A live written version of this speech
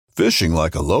Fishing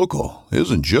like a local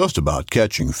isn't just about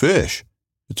catching fish.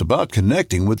 It's about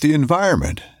connecting with the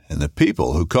environment and the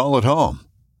people who call it home.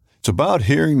 It's about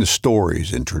hearing the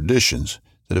stories and traditions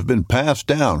that have been passed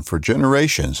down for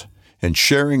generations and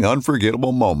sharing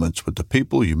unforgettable moments with the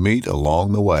people you meet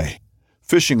along the way.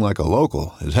 Fishing like a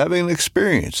local is having an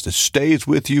experience that stays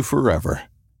with you forever.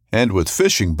 And with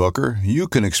Fishing Booker, you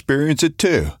can experience it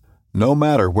too, no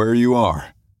matter where you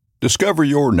are. Discover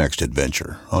your next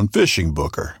adventure on Fishing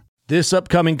Booker. This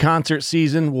upcoming concert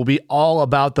season will be all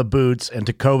about the boots, and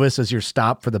Tecovas is your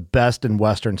stop for the best in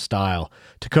Western style.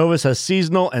 Tecovas has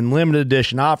seasonal and limited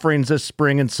edition offerings this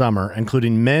spring and summer,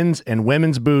 including men's and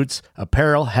women's boots,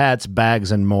 apparel, hats,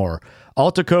 bags, and more.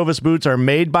 All Tecovas boots are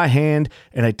made by hand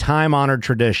in a time-honored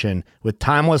tradition with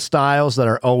timeless styles that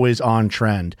are always on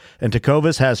trend. And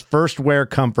Tecovas has first wear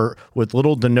comfort with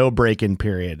little to no break-in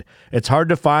period. It's hard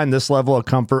to find this level of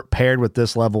comfort paired with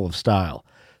this level of style.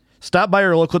 Stop by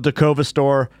your local Tecovas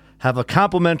store, have a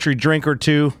complimentary drink or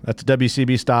two, that's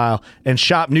WCB style, and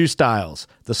shop new styles.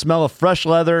 The smell of fresh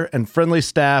leather and friendly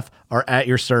staff are at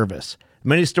your service.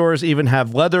 Many stores even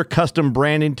have leather custom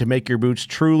branding to make your boots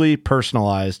truly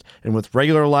personalized. And with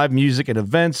regular live music and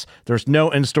events, there's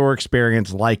no in-store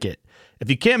experience like it.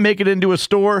 If you can't make it into a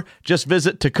store, just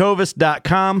visit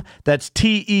tecovas.com. That's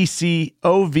TECOVAS.com.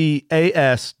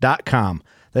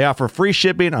 They offer free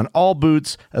shipping on all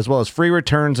boots, as well as free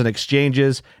returns and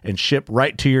exchanges, and ship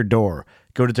right to your door.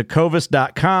 Go to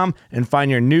tecovas.com and find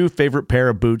your new favorite pair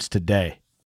of boots today.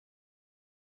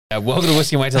 Welcome to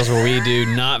Whiskey and Whitetails, where we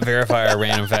do not verify our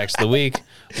random facts of the week.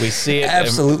 We see it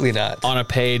absolutely not on a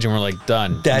page, and we're like,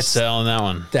 done. That's selling that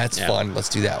one. That's fun. Let's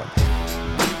do that one.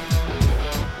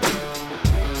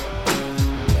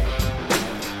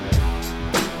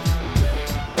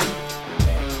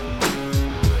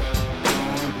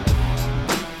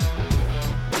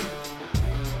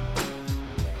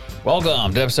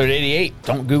 Welcome to episode 88.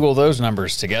 Don't Google those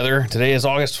numbers together. Today is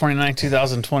August 29,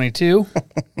 2022.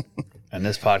 And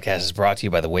this podcast is brought to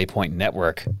you by the Waypoint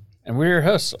Network. And we're your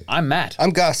hosts. I'm Matt. I'm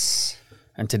Gus.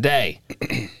 And today,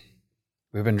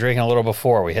 we've been drinking a little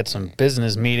before. We had some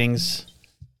business meetings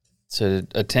to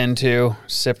attend to,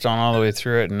 sipped on all the way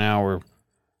through it, and now we're,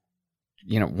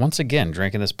 once again,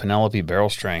 drinking this Penelope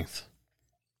Barrel Strength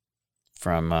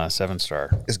from 7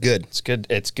 Star. It's good. It's good.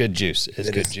 It's good juice.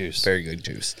 It's good juice. Very good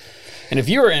juice. And if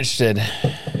you are interested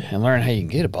in learning how you can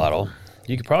get a bottle,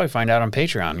 you could probably find out on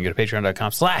Patreon. You go to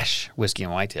patreon.com/whiskey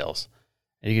and whitetails.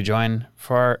 And you can join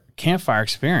for our campfire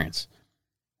experience,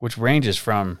 which ranges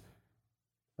from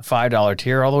the $5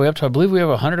 tier all the way up to, I believe we have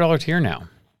a $100 tier now.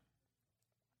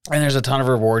 And there's a ton of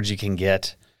rewards you can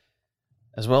get,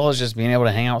 as well as just being able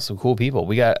to hang out with some cool people.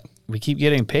 We keep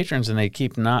getting patrons and they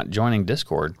keep not joining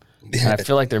Discord. And I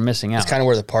feel like they're missing out. It's kind of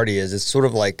where the party is. It's sort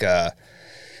of like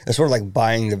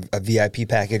buying a VIP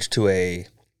package to a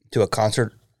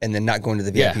concert and then not going to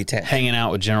the VIP tent. Hanging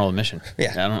out with general admission.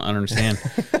 Yeah. I don't understand.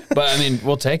 But, I mean,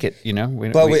 we'll take it,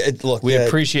 We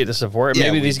appreciate the support.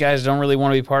 Maybe these guys don't really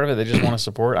want to be part of it. They just want to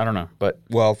support. I don't know. But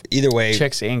either way.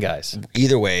 Chicks and guys.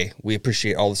 Either way, we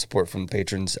appreciate all the support from the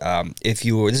patrons. This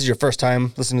is your first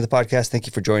time listening to the podcast, thank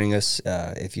you for joining us.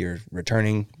 If you're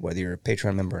returning, whether you're a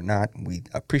Patreon member or not, we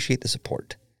appreciate the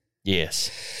support. Yes.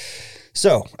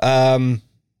 So,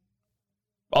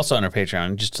 also on our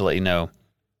Patreon, just to let you know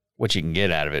what you can get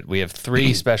out of it, we have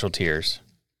 3 special tiers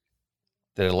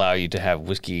that allow you to have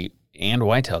whiskey and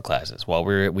whitetail classes. While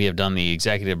we have done the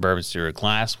executive bourbon steward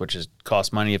class, which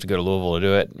costs money. You have to go to Louisville to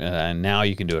do it. And now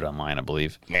you can do it online, I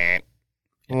believe.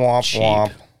 Womp, cheap.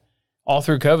 womp. All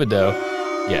through COVID, though.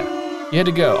 Yeah. You had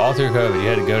to go. All through COVID, you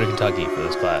had to go to Kentucky for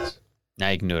this class. Now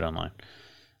you can do it online.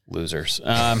 Losers.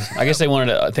 I guess they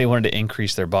wanted to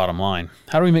increase their bottom line.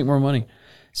 How do we make more money?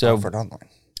 So Offered online.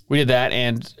 We did that,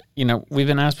 and, we've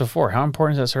been asked before, how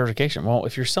important is that certification? Well,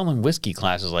 if you're selling whiskey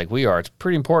classes like we are, it's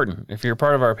pretty important. If you're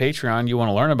part of our Patreon, you want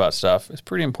to learn about stuff, it's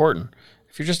pretty important.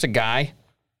 If you're just a guy,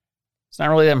 it's not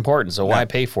really that important, so why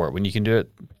pay for it when you can do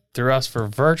it through us for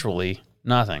virtually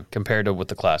nothing compared to what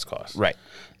the class costs? Right.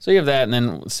 So you have that, and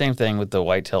then same thing with the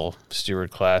Whitetail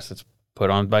Steward class that's put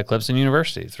on by Clemson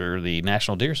University through the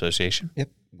National Deer Association.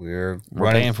 Yep. We're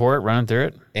paying for it, running through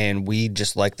it. And we,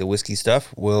 just like the whiskey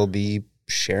stuff, will be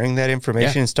sharing that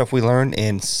information and stuff we learn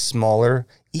in smaller,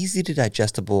 easy to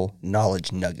digestible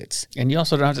knowledge nuggets. And you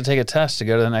also don't have to take a test to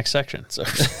go to the next section. So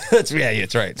that's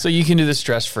right. So you can do this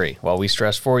stress-free while we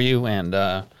stress for you and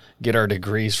get our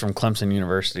degrees from Clemson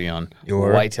University on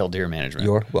whitetail deer management.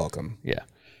 You're welcome. Yeah.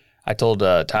 I told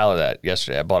Tyler that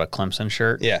yesterday. I bought a Clemson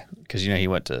shirt. Yeah. Because, he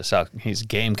went to he's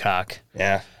Gamecock.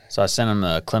 Yeah. So I sent him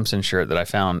a Clemson shirt that I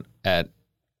found let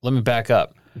me back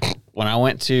up. When I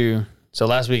went to So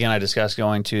last weekend I discussed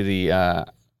going to the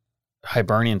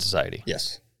Hibernian Society.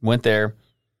 Yes. Went there,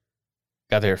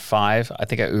 got there at 5. I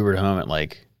think I Ubered home at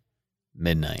like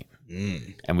midnight.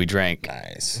 And we drank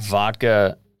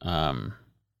vodka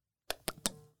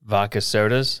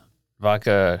sodas,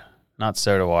 not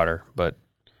soda water, but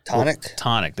tonic,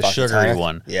 the vodka sugary tonic.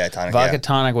 one. Yeah, tonic. Vodka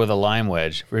tonic with a lime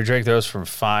wedge. We drank those from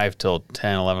 5 till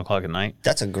 10, 11 o'clock at night.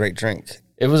 That's a great drink.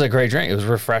 It was a great drink. It was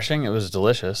refreshing. It was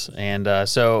delicious. And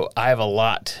so I have a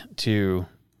lot to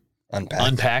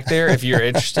unpack there if you're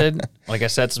interested. Like I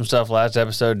said some stuff last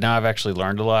episode. Now I've actually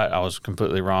learned a lot. I was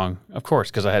completely wrong, of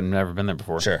course, because I had never been there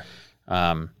before. Sure.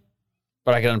 But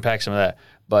I can unpack some of that.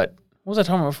 But what was I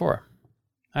talking about before?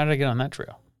 How did I get on that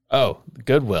trail? Oh,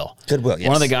 Goodwill. Goodwill, yes.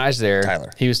 One of the guys there,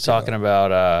 Tyler. He was talking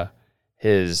about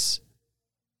his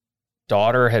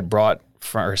daughter had brought,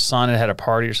 her son had a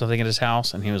party or something at his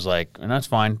house, and he was like, and that's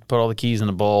fine. Put all the keys in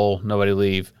the bowl. Nobody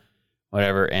leave.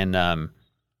 Whatever. And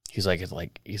he's like,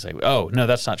 oh, no,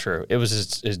 that's not true. It was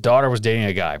his daughter was dating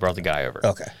a guy, brought the guy over.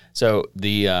 Okay. So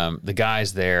the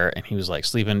guy's there, and he was like,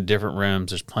 sleep in different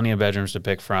rooms. There's plenty of bedrooms to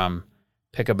pick from.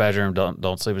 Pick a bedroom.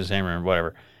 Don't sleep in the same room,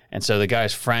 whatever. And so the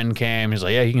guy's friend came. He's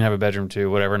like, yeah, you can have a bedroom too,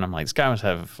 whatever. And I'm like, this guy must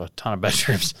have a ton of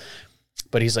bedrooms.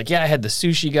 But he's like, yeah, I had the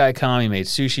sushi guy come. He made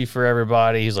sushi for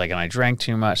everybody. He's like, and I drank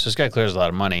too much. So this guy clears a lot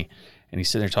of money. And he's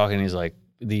sitting there talking. And he's like,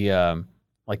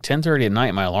 like 10:30 at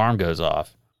night, my alarm goes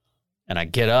off. And I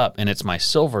get up, and it's my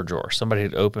silver drawer. Somebody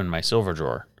had opened my silver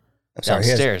drawer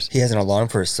downstairs. He has an alarm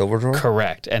for his silver drawer?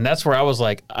 Correct. And that's where I was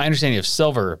like, I understand you have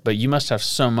silver, but you must have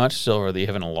so much silver that you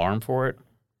have an alarm for it.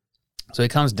 So he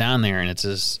comes down there, and it's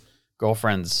his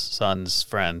girlfriend's son's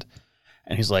friend.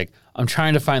 And he's like, I'm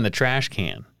trying to find the trash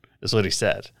can, is what he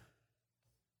said.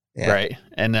 Yeah. Right?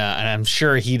 And I'm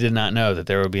sure he did not know that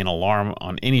there would be an alarm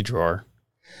on any drawer.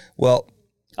 Well,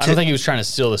 I don't think he was trying to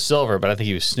steal the silver, but I think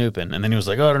he was snooping. And then he was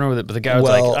like, oh, I don't know. But the guy was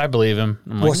like, I believe him.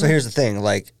 Well, so here's the thing.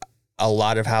 Like, a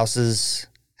lot of houses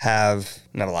have,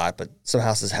 not a lot, but some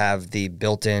houses have the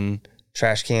built-in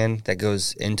trash can that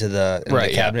goes into the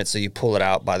cabinet. Yeah. So you pull it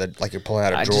out like you're pulling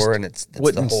out a drawer, and it's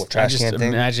the whole trash can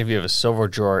thing. Imagine if you have a silver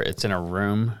drawer, it's in a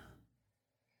room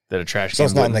that a trash can So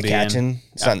it's not in the kitchen?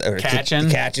 It's not in the kitchen?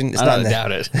 I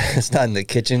doubt it. It's not in the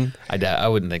kitchen? I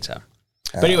wouldn't think so.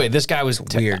 But anyway, this guy was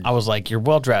weird. I was like, you're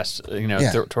well dressed,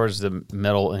 towards the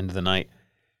middle into the night.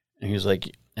 And he was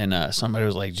like, and somebody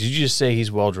was like, did you just say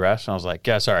he's well dressed? And I was like,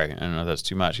 yeah, sorry. I don't know if that's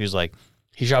too much. He's like,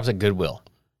 he shops at Goodwill.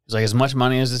 He's like, as much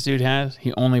money as this dude has,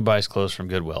 he only buys clothes from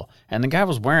Goodwill. And the guy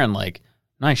was wearing like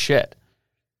nice shit.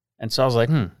 And so I was like,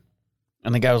 And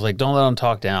the guy was like, don't let him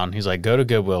talk down. He's like, go to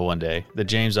Goodwill one day, the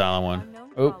James Island one.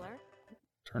 Oh,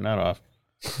 turn that off.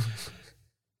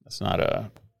 That's not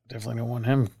definitely don't want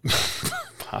him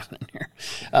popping in here.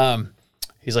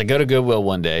 He's like, go to Goodwill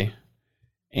one day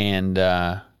and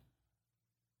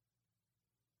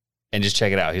just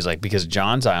check it out. He's like, because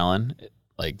John's Island,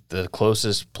 like the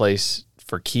closest place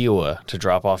for Kiowa to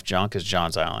drop off junk is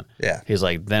John's Island. Yeah. He's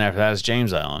like, then after that is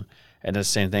James Island. And that's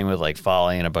the same thing with like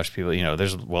Folly and a bunch of people,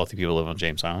 there's wealthy people live on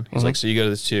James Island. He's like, so you go to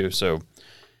this too. So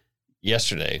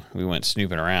yesterday we went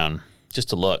snooping around just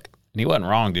to look. And he wasn't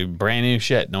wrong, dude. Brand new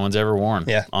shit. No one's ever worn.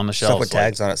 Yeah. On the shelf. Stuff with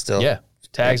tags on it still. Yeah.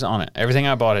 Tags on it. Everything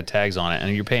I bought had tags on it.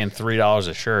 And you're paying $3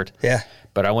 a shirt. Yeah.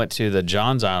 But I went to the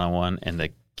John's Island one and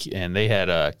they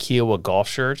had Kiowa golf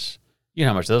shirts. You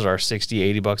know how much those are?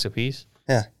 $60, $80 a piece?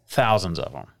 Yeah. Thousands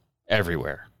of them.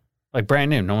 Everywhere. Like brand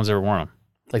new. No one's ever worn them.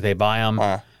 Like they buy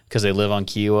them because they live on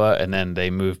Kiowa and then they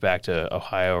move back to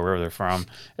Ohio or wherever they're from.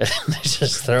 And they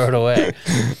just throw it away.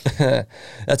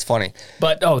 That's funny.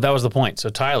 But, that was the point. So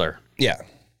Tyler. Yeah.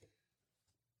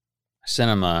 I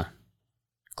sent him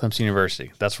Clemson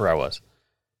University. That's where I was.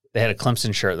 They had a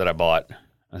Clemson shirt that I bought.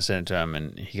 I sent it to him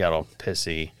and he got all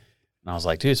pissy. And I was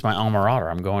like, dude, it's my alma mater.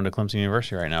 I'm going to Clemson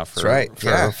University right now for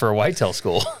a whitetail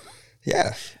school. Yeah.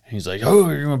 And he's like, oh,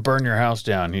 you're going to burn your house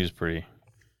down. He was pretty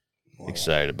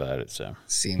excited about it. So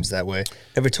seems that way.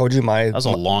 Ever told you that was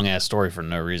a long ass story for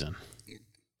no reason.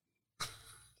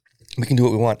 We can do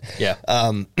what we want. Yeah.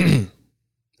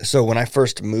 So when I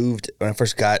first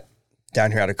got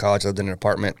down here out of college, I lived in an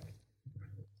apartment.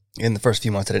 In the first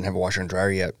few months, I didn't have a washer and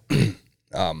dryer yet. Because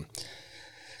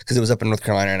it was up in North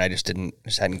Carolina and I just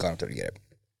hadn't gone up there to get it.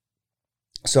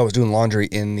 So I was doing laundry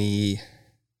in the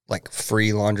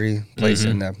free laundry place,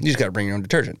 and you just got to bring your own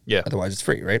detergent. Yeah. Otherwise, it's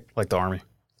free, right? Like the Army.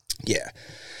 Yeah.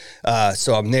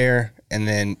 So I'm there, and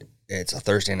then it's a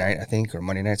Thursday night, I think, or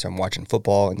Monday night. So I'm watching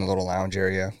football in the little lounge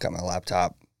area. Got my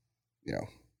laptop,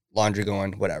 laundry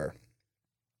going, whatever.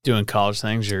 Doing college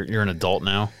things. You're an adult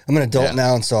now. I'm an adult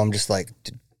now, and so I'm just like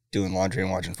doing laundry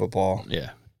and watching football. Yeah.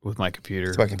 with my computer.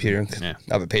 It's my computer. Yeah.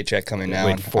 I have a paycheck coming now.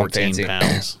 Weighed And I'm 14 fancy.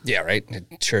 pounds. Yeah, right?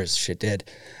 It sure as shit did.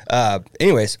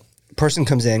 Anyways, person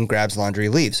comes in, grabs laundry,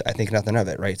 leaves. I think nothing of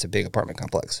it, right? It's a big apartment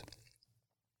complex.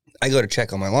 I go to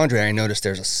check on my laundry, and I notice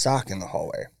there's a sock in the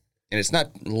hallway. And it's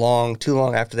not too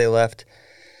long after they left.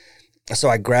 So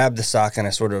I grab the sock, and I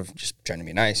sort of, just trying to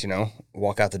be nice,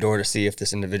 walk out the door to see if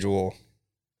this individual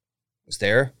was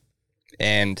there.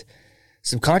 And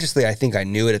subconsciously, I think I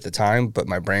knew it at the time, but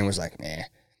my brain was like, nah.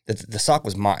 The sock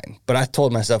was mine. But I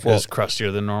told myself, It was crustier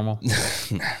than normal.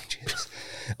 No, Jesus.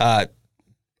 I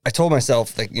told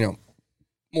myself, like,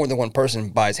 more than one person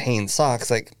buys Hanes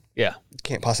socks. Like, Yeah. it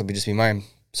can't possibly just be mine.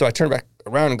 So I turn back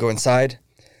around and go inside.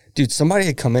 Dude, somebody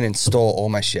had come in and stole all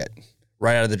my shit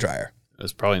right out of the dryer. It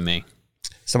was probably me.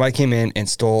 Somebody came in and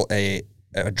stole a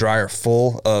dryer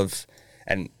full of,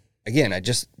 and again, I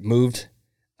just moved.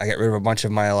 I got rid of a bunch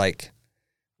of my, like,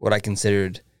 what I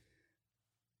considered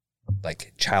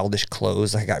like childish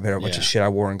clothes. I got rid of a bunch of shit I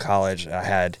wore in college. I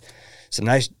had some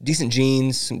nice, decent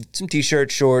jeans, some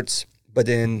t-shirts, shorts. But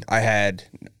then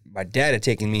my dad had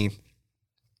taken me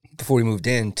before we moved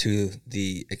in to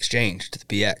the exchange, to the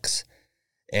BX.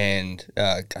 And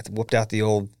I whipped out the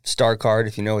old Star card,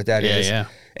 if you know what that is. Yeah.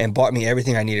 And bought me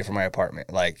everything I needed for my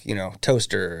apartment, like,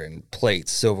 toaster and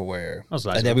plates, silverware. That was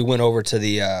nice, and then we went over to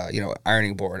the,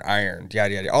 ironing board, iron,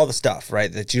 yada, yada, all the stuff,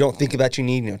 right, that you don't think about you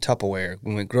need, Tupperware.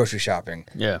 We went grocery shopping.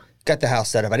 Yeah. Got the house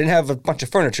set up. I didn't have a bunch of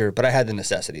furniture, but I had the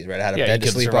necessities, right? I had a bed to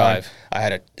sleep survive. on. I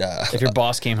had If your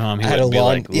boss came home, he I had a would be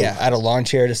lawn, like, "Ooh." I had a lawn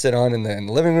chair to sit on in the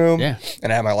living room. Yeah.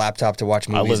 And I had my laptop to watch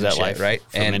I movies lived and that shit, life right?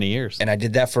 for many years. And I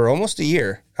did that for almost a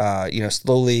year,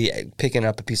 slowly picking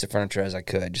up a piece of furniture as I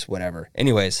could, just whatever.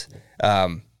 Anyways,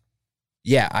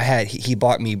 he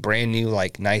bought me brand new,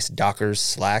 like, nice Dockers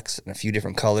slacks in a few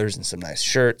different colors and some nice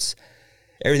shirts.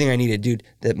 Everything I needed, dude.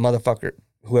 That motherfucker,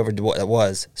 whoever that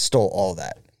was, stole all of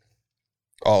that.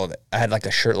 All of it. I had like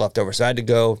a shirt left over, so I had to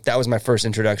go. That was my first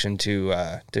introduction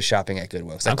to shopping at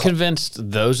Goodwill. I'm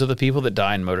convinced those are the people that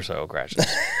die in motorcycle crashes.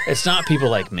 It's not people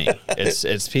like me.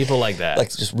 It's people like that. Like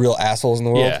just real assholes in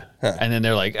the world. Yeah. Huh. And then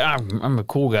they're like, I'm a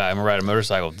cool guy. I'm gonna ride a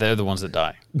motorcycle. They're the ones that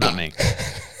die, not me.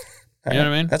 You know what I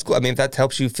mean? That's cool. I mean, if that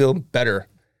helps you feel better.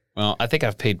 Well, I think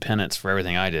I've paid penance for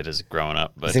everything I did as growing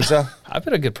up. But You think so? I've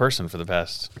been a good person for the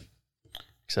past,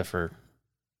 except for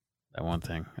that one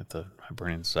thing at the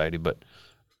Hibernian Society. But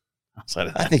outside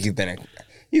of that, I think you've been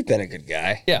a good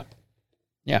guy. yeah.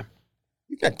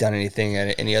 You've not done anything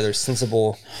that any other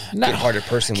sensible, No, good-hearted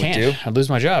person would Can't. do. I'd lose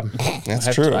my job. That's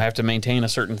I true. I have to maintain a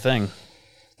certain thing.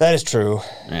 That is true.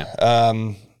 Yeah.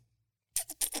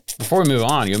 Before we move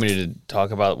on, you want me to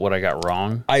talk about what I got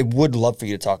wrong? I would love for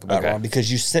you to talk about it, Okay. Ron,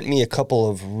 because you sent me a couple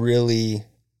of really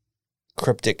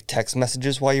cryptic text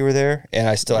messages while you were there, and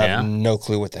I still Yeah? have no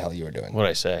clue what the hell you were doing. What'd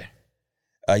I say?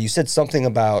 You said something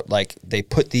about, like, they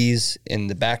put these in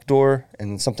the back door,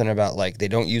 and something about, like, they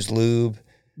don't use lube.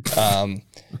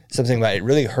 Something about it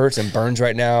really hurts and burns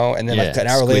right now. And then, like, Yeah, an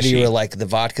hour later, you squishy. were like, the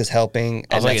vodka's helping.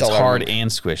 I was and like, that's it's all I hard remember.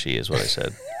 and squishy is what I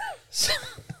said.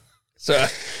 So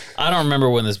I don't remember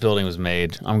when this building was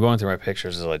made. I'm going through my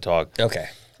pictures as I talk. Okay.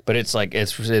 But it's like,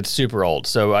 it's super old.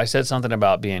 So I said something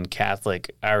about being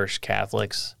Catholic, Irish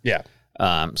Catholics. Yeah.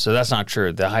 So that's not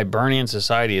true. The Hibernian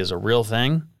Society is a real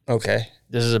thing. Okay.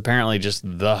 This is apparently just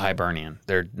the Hibernian.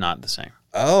 They're not the same.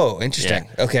 Oh, interesting.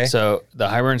 Yeah. Okay. So the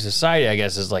Hibernian Society, I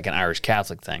guess, is like an Irish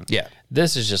Catholic thing. Yeah.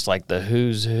 This is just like the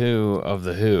who's who of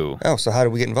the who. Oh, so how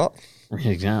did we get involved?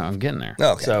 Yeah, I'm getting there.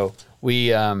 Oh, okay. So we,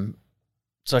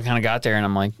 so I kind of got there and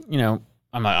I'm like,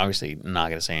 I'm not, obviously not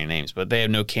going to say any names, but they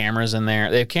have no cameras in there.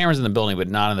 They have cameras in the building, but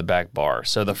not in the back bar.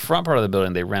 So the front part of the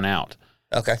building, they rent out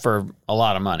Okay. for a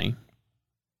lot of money.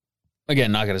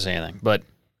 Again, not going to say anything, but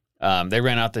they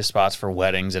rent out the spots for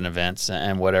weddings and events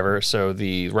and whatever. So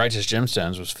the Righteous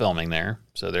Gemstones was filming there.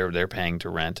 So they're paying to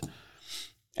rent.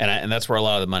 And that's where a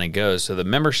lot of the money goes. So the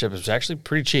membership is actually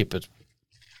pretty cheap. It's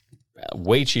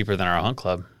way cheaper than our hunt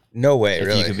club. No way, If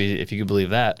really. you could believe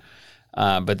that.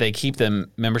 But they keep the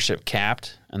membership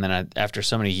capped, and then after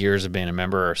so many years of being a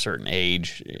member or a certain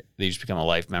age, they just become a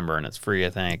life member, and it's free. I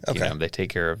think. Okay. They take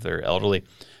care of their elderly,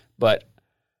 but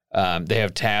they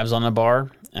have tabs on the bar,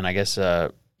 and I guess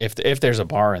if there's a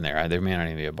bar in there, there may not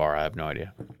even be a bar. I have no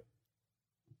idea.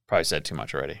 Probably said too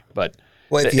much already, but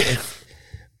Well,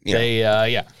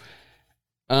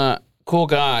 cool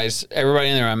guys. Everybody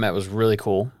in there I met was really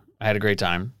cool. I had a great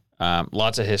time.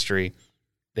 Lots of history.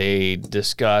 They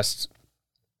discussed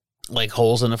like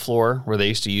holes in the floor where they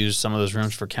used to use some of those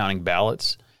rooms for counting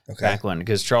ballots back when,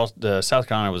 because South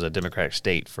Carolina was a Democratic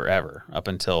state forever up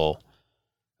until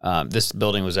this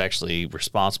building was actually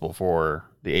responsible for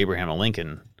the Abraham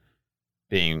Lincoln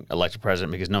being elected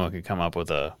president because no one could come up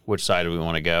with which side do we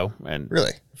want to go and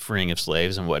Really? freeing of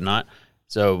slaves and whatnot.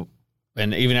 So,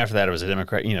 and even after that, it was a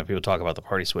Democrat. You know, people talk about the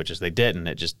party switches. They didn't.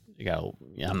 It just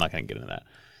I'm not going to get into that.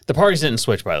 The parties didn't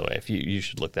switch, by the way. If you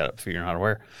should look that up if you're not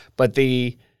aware. But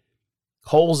the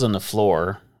holes in the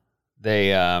floor,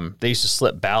 they used to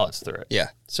slip ballots through it.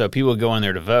 Yeah. So people would go in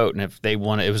there to vote, and if they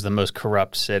wanted, it was the most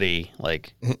corrupt city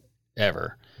like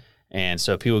ever. And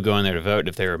so people would go in there to vote. And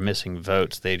if they were missing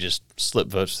votes, they just slip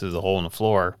votes through the hole in the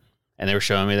floor. And they were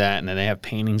showing me that. And then they have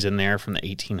paintings in there from the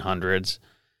 1800s.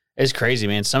 It's crazy,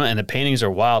 man. And the paintings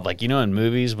are wild. Like, you know, in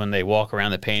movies when they walk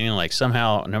around the painting, like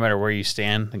somehow, no matter where you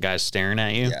stand, the guy's staring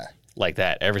at you. Yeah. Like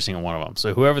that, every single one of them.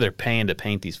 So whoever they're paying to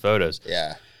paint these photos.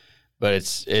 Yeah. But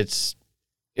it's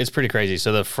pretty crazy.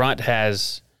 So the front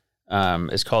has,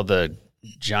 it's called the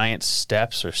Giant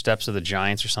Steps or Steps of the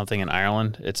Giants or something in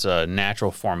Ireland. It's a natural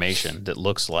formation that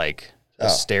looks like a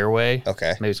stairway.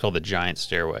 Okay. Maybe it's called the Giant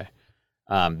Stairway.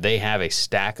 They have a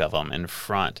stack of them in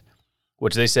front,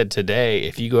 which they said today,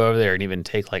 if you go over there and even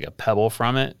take like a pebble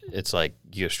from it, it's like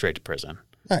you go straight to prison.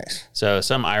 Nice. So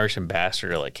some Irish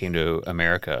ambassador like came to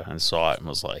America and saw it and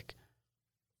was like,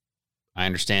 I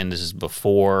understand this is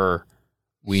before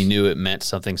we knew it meant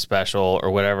something special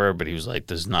or whatever, but he was like,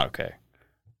 this is not okay,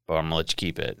 but I'm gonna let you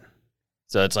keep it.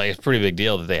 So it's like, it's a pretty big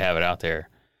deal that they have it out there,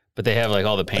 but they have like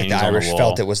all the paintings Like the on Irish the wall.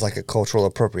 felt it was like a cultural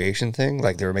appropriation thing,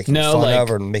 like they were making fun of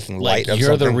or making light of you're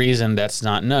something. the reason that's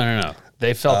not, no.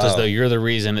 They felt as though you're the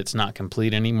reason it's not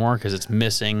complete anymore because it's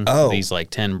missing these like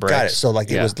 10 bricks. Got it. So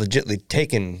like it was legitimately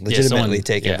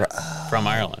taken from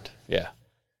Ireland. Yeah.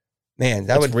 Man,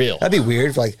 that'd be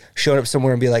weird. Like showing up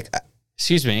somewhere and be like,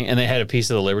 excuse me, and they had a piece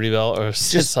of the Liberty Bell, or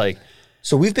it's just like.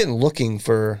 So we've been looking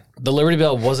for the Liberty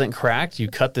Bell wasn't cracked. You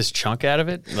cut this chunk out of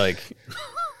it, like.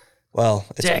 Well,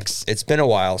 it's been a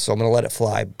while, so I'm gonna let it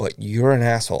fly. But you're an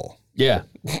asshole. Yeah.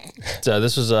 So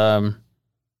this was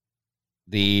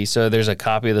so there's a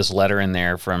copy of this letter in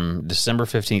there from December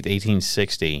 15th,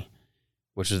 1860,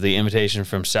 which was the invitation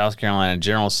from South Carolina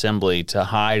General Assembly to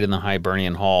hide in the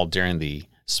Hibernian Hall during the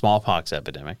smallpox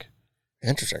epidemic.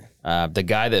 Interesting. The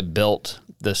guy that built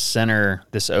the center,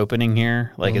 this opening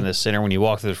here, like in the center, when you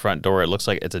walk through the front door, it looks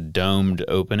like it's a domed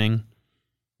opening,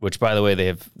 which, by the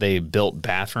way, they built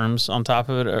bathrooms on top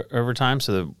of it over time.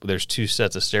 So there's 2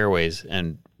 sets of stairways,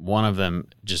 and one of them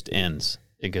just ends.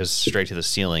 It goes straight to the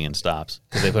ceiling and stops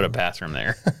because they put a bathroom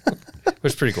there,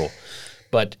 which is pretty cool.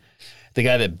 But the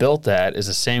guy that built that is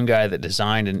the same guy that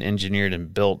designed and engineered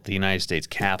and built the United States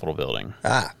Capitol building.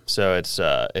 So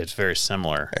it's very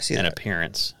similar in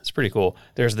appearance. It's pretty cool.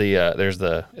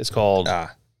 It's called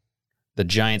the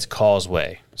Giant's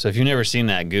Causeway. So if you've never seen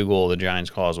that, Google the Giant's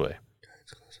Causeway.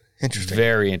 Interesting.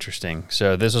 Very interesting.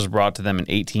 So this was brought to them in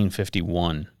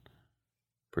 1851.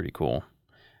 Pretty cool.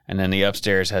 And then the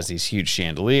upstairs has these huge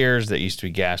chandeliers that used to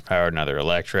be gas powered, now they're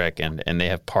electric, and they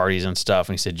have parties and stuff.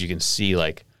 And he said you can see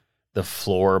like the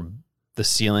floor, the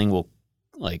ceiling will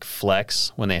like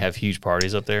flex when they have huge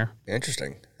parties up there.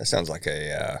 Interesting. That sounds like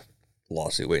a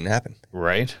lawsuit waiting to happen.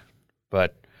 Right.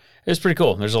 But it's pretty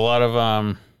cool. There's a lot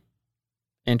of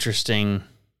interesting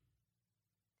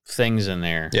things in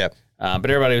there. Yeah.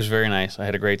 But everybody was very nice. I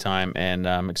had a great time, and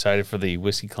I'm excited for the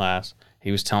whiskey class.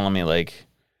 He was telling me, like,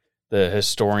 the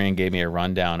historian gave me a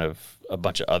rundown of a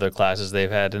bunch of other classes they've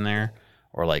had in there,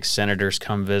 or like senators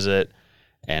come visit,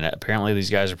 and apparently these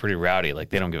guys are pretty rowdy. Like,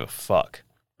 they don't give a fuck,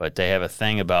 but they have a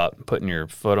thing about putting your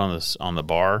foot on the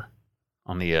bar,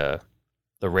 on the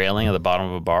railing at the bottom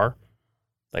of a bar.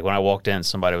 Like, when I walked in,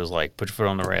 somebody was like, "Put your foot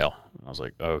on the rail." I was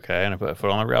like, "Okay," and I put my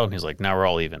foot on the rail, and he's like, "Now we're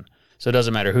all even." So it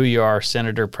doesn't matter who you are,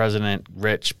 senator, president,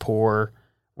 rich, poor.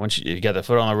 Once you got the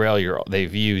foot on the rail, they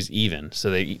view as even.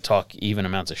 So they talk even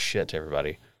amounts of shit to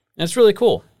everybody. And it's really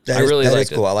cool. That is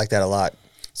cool. I like that a lot.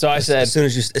 So I said, as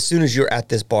soon as you're at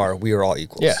this bar, we are all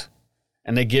equals. Yeah.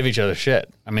 And they give each other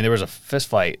shit. I mean, there was a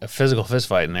physical fist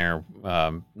fight in there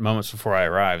moments before I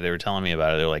arrived. They were telling me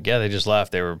about it. They were like, yeah, they just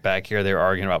left. They were back here. They were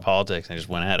arguing about politics. And they just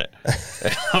went at it.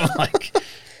 I'm like,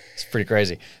 it's pretty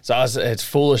crazy. So it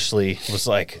foolishly was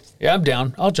like, yeah, I'm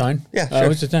down. I'll join. Yeah, sure.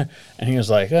 What's the time? And he was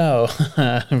like, oh,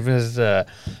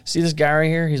 see this guy right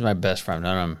here? He's my best friend.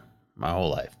 I've known him my whole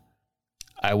life.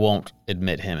 I won't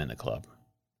admit him in the club.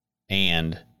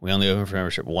 And we only open for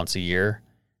membership once a year.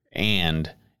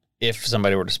 And if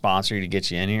somebody were to sponsor you to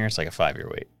get you in here, it's like a 5-year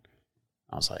wait.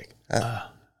 I was like,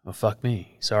 well, fuck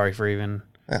me. Sorry for even...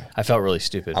 Yeah. I felt really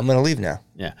stupid. I'm going to leave now.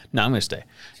 Yeah. No, I'm going to stay.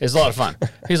 It's a lot of fun.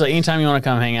 He's like, anytime you want to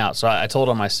come hang out. So I told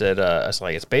him, I said,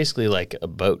 it's basically like a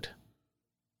boat.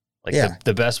 Like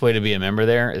the best way to be a member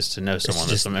there is to know someone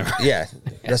that's a member. Yeah.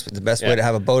 That's the best way to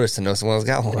have a boat is to know someone who's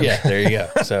got one. Yeah, there you go.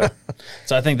 So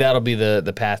I think that'll be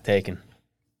the path taken.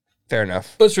 Fair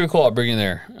enough. But it's really cool. I'll bring you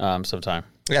there sometime.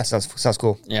 Yeah, sounds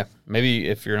cool. Yeah, maybe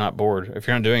if you're not bored, if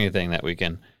you're not doing anything that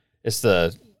weekend, it's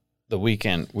the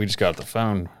weekend. We just got off the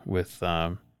phone with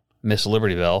Miss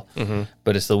Liberty Bell,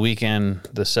 but it's the weekend,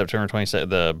 the September 22nd,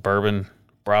 the Bourbon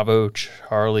Bravo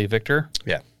Charlie Victor.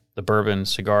 Yeah. The Bourbon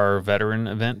Cigar Veteran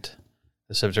event.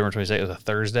 The September 22nd is a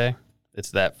Thursday.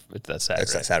 It's that Saturday.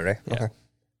 It's that Saturday. Yeah. Okay.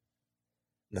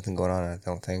 Nothing going on, I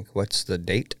don't think. What's the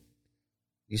date?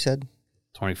 You said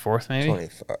 24th, maybe?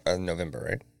 November,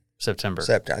 right? September.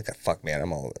 Fuck, man,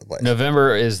 I'm all over the place.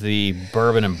 November is the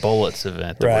Bourbon and Bullets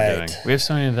event that we're doing. We have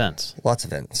so many events. Lots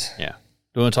of events. Yeah.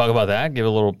 Do you want to talk about that? Give a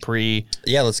little pre.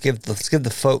 Yeah, let's give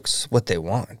the folks what they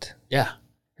want. Yeah.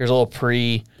 Here's a little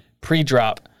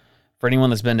pre-drop for anyone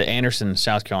that's been to Anderson,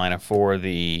 South Carolina for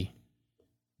the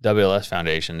WLS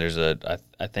Foundation. There's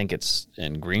I think it's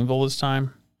in Greenville this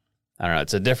time. I don't know.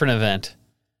 It's a different event,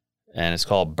 and it's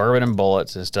called Bourbon and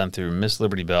Bullets. It's done through Miss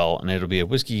Liberty Bell, and it'll be a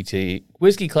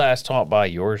whiskey class taught by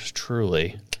yours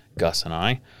truly, Gus and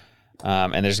I.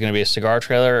 And there's going to be a cigar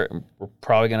trailer. We're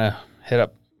probably going to hit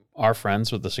up our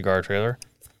friends with the cigar trailer.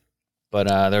 But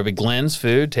there'll be Glenn's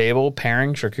food, table,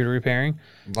 pairing, charcuterie pairing.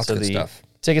 Lots of good stuff.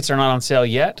 Tickets are not on sale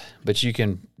yet, but you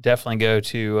can definitely go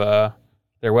to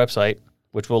their website,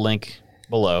 which we'll link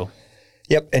below.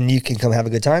 Yep, and you can come have a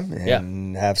good time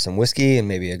and have some whiskey and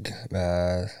maybe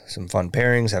some fun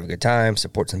pairings, have a good time,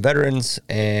 support some veterans,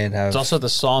 and have... It's also the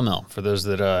Sawmill, for those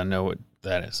that know what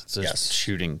that is. It's a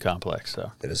shooting complex.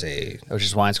 So it is which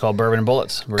is why it's called Bourbon and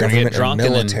Bullets. We're going to get drunk and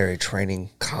military training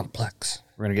complex.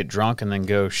 We're going to get drunk and then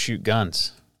go shoot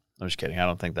guns. I'm just kidding. I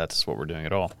don't think that's what we're doing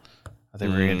at all. I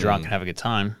think we're going to get drunk and have a good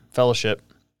time. Fellowship.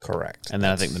 Correct. And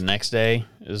then I think the next day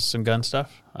is some gun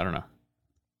stuff. I don't know.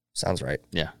 Sounds right.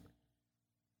 Yeah.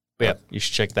 But yeah, you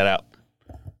should check that out.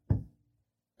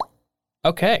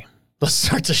 Okay. Let's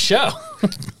start the show.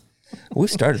 We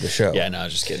started the show. Yeah, no, I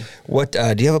was just kidding. What,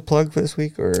 do you have a plug for this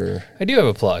week? Or I do have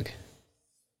a plug.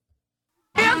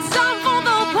 It is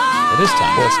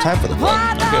time. Well, it's time for the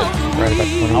plug. Good. Right about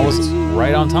 20 I was minutes.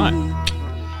 right on time.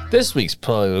 This week's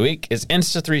plug of the week is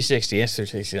Insta360,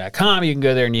 insta360.com. You can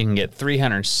go there and you can get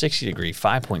 360-degree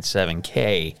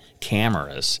 5.7K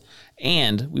cameras.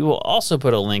 And we will also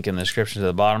put a link in the description to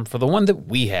the bottom for the one that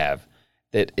we have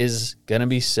that is going to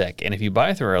be sick. And if you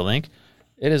buy through our link,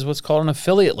 it is what's called an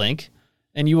affiliate link,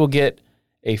 and you will get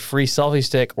a free selfie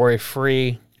stick or a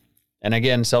free, and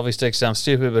again, selfie stick sounds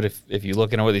stupid, but if you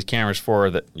look into what these cameras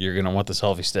for, that you're going to want the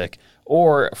selfie stick,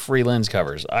 or free lens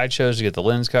covers. I chose to get the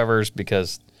lens covers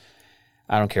because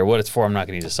I don't care what it's for. I'm not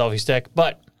going to use a selfie stick,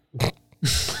 but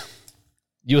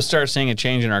you'll start seeing a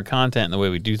change in our content and the way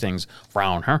we do things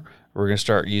around here. We're going to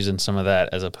start using some of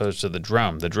that as opposed to the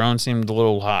drone. The drone seemed a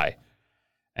little high.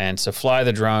 And so fly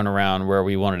the drone around where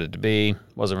we wanted it to be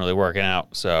wasn't really working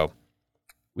out. So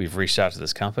we've reached out to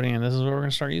this company, and this is what we're going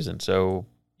to start using. So,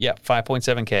 yeah,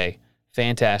 5.7K,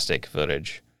 fantastic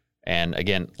footage. And,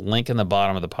 again, link in the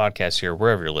bottom of the podcast here,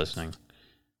 wherever you're listening.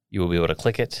 You will be able to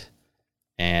click it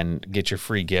and get your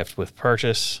free gift with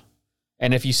purchase.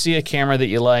 And if you see a camera that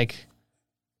you like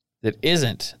that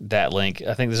isn't that link,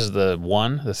 I think this is the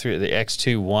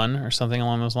X2 1 or something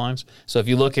along those lines. So if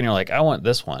you look and you're like, I want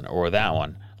this one or that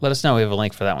one, let us know. We have a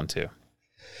link for that one too.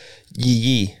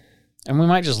 Yee. And we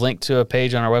might just link to a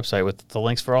page on our website with the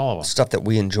links for all of them. Stuff that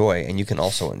we enjoy and you can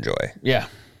also enjoy. Yeah.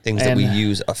 Things that we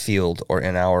use afield or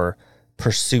in our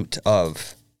pursuit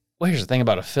of. Well, here's the thing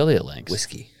about affiliate links.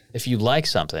 Whiskey. If you like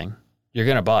something, you're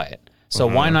going to buy it. So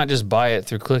why not just buy it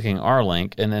through clicking our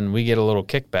link, and then we get a little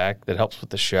kickback that helps with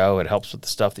the show, it helps with the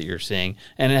stuff that you're seeing,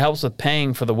 and it helps with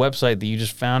paying for the website that you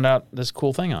just found out this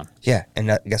cool thing on. Yeah,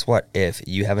 and guess what? If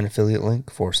you have an affiliate link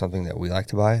for something that we like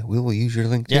to buy, we will use your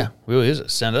link too. Yeah, we will use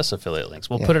it. Send us affiliate links.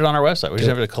 We'll put it on our website. We just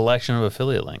have a collection of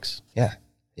affiliate links. Yeah.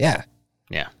 Yeah.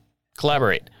 Yeah.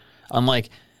 Collaborate.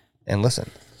 Unlike... And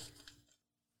listen.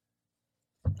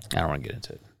 I don't want to get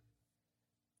into it.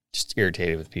 Just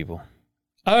irritated with people.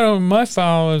 My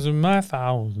followers are my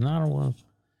followers, not one.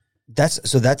 That's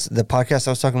the podcast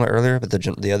I was talking about earlier, but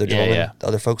the other gentlemen, the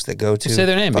other folks that go to say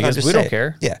their name because we don't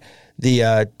care. Yeah,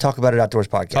 the Talk About It Outdoors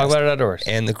podcast. Talk About It Outdoors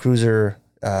and the Cruiser.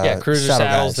 Cruiser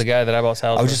Saddles, the guy that I bought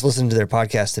saddles. I was just listening to their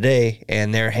podcast today,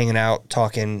 and they're hanging out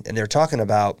talking, and they're talking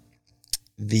about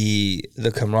the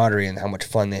camaraderie and how much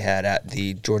fun they had at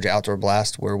the Georgia Outdoor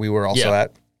Blast where we were also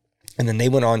at, and then they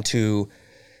went on to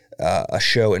a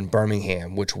show in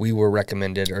Birmingham, which we were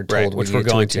recommended or told which we're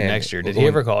going to next year. Did he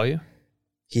ever call you?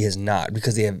 He has not,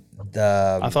 because they have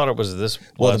the... I thought it was this...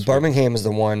 Well, the Birmingham is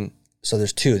the one... So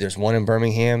there's two. There's one in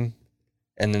Birmingham,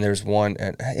 and then there's one...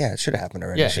 it should have happened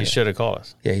already. Yeah, he should have called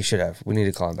us. Yeah, he should have. We need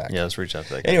to call him back. Yeah, let's reach out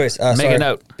to that guy. Anyways, make a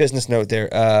note. Business note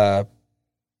there.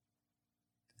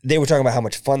 they were talking about how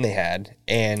much fun they had,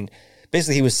 and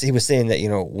basically he was saying that, you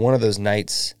know, one of those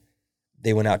nights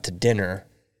they went out to dinner,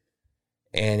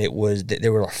 and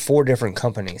there were 4 different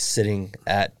companies sitting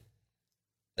at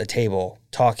the table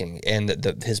talking, and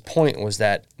his point was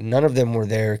that none of them were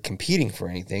there competing for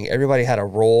anything. Everybody had a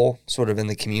role sort of in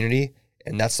the community,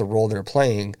 and that's the role they're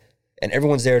playing, and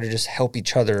everyone's there to just help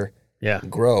each other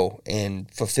grow and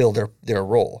fulfill their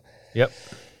role. Yep.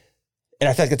 And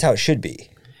I feel like that's how it should be.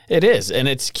 It is, and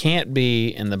it can't be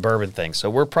in the bourbon thing. So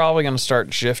we're probably going to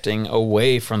start shifting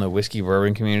away from the whiskey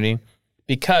bourbon community,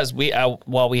 because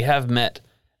while we have met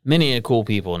many cool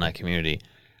people in that community,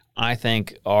 I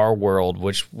think our world,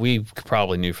 which we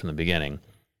probably knew from the beginning,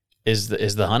 is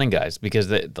the hunting guys, because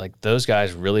those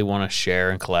guys really want to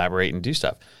share and collaborate and do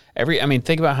stuff.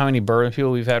 Think about how many bourbon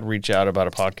people we've had reach out about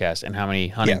a podcast, and how many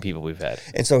hunting people we've had.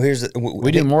 And so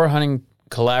we do more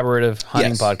collaborative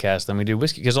hunting podcasts than we do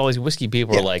whiskey, because all these whiskey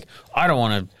people are like, I don't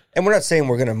want to. And we're not saying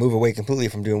we're going to move away completely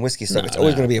from doing whiskey stuff. It's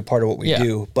always going to be a part of what we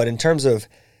do. But in terms of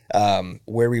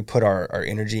where we put our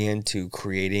energy into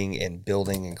creating and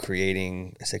building and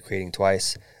creating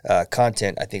twice,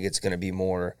 content, I think it's going to be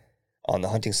more on the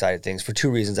hunting side of things for 2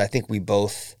 reasons. I think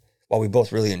while we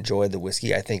both really enjoy the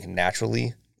whiskey, I think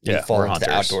naturally we fall into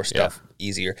the outdoor stuff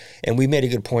easier. And we made a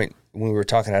good point when we were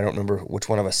talking. I don't remember which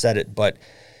one of us said it, but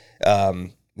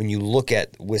when you look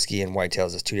at whiskey and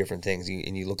whitetails as 2 different things,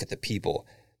 and you look at the people,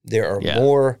 there are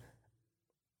more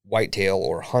whitetail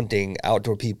or hunting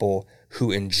outdoor people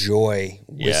who enjoy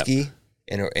whiskey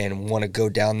and want to go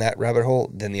down that rabbit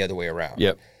hole than the other way around.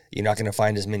 Yep. You're not going to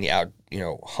find as many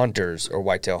hunters or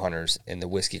whitetail hunters in the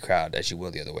whiskey crowd as you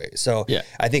will the other way. So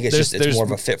I think it's more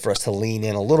of a fit for us to lean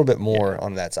in a little bit more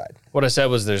on that side. What I said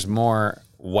was there's more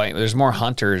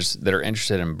hunters that are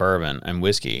interested in bourbon and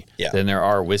whiskey than there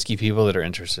are whiskey people that are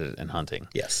interested in hunting.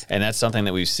 Yes. And that's something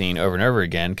that we've seen over and over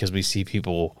again, because we see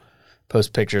people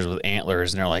post pictures with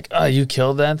antlers and they're like, oh, you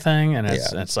killed that thing? And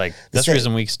it's like, that's the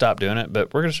reason we stopped doing it,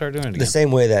 but we're going to start doing it again. The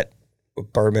same way that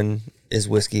bourbon is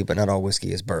whiskey, but not all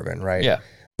whiskey is bourbon, right? Yeah.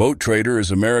 Boat Trader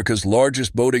is America's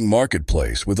largest boating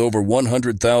marketplace with over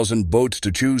 100,000 boats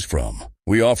to choose from.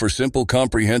 We offer simple,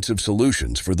 comprehensive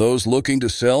solutions for those looking to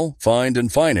sell, find, and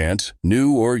finance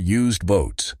new or used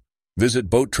boats. Visit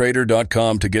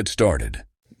BoatTrader.com to get started.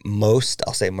 Mersed.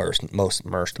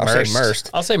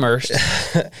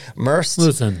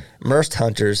 Mersed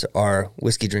hunters are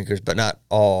whiskey drinkers, but not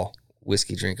all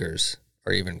whiskey drinkers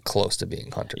are even close to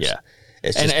being hunters. Yeah.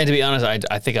 And to be honest,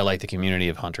 I think I like the community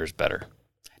of hunters better.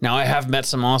 Now, I have met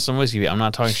some awesome whiskey. I'm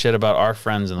not talking shit about our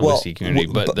friends in the whiskey community,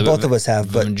 but both of us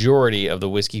have. The majority of the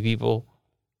whiskey people.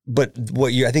 But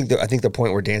I think the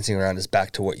point we're dancing around is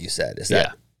back to what you said, is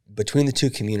that between the 2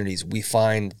 communities, we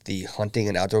find the hunting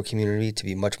and outdoor community to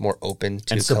be much more open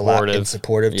to supportive to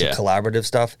collaborative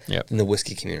stuff than the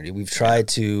whiskey community. We've tried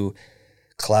to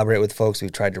collaborate with folks.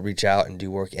 We've tried to reach out and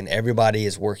do work, and everybody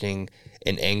is working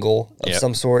an angle of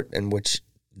some sort in which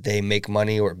they make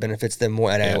money or it benefits them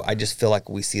more. And I just feel like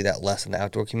we see that less in the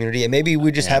outdoor community. And maybe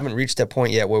we just haven't reached that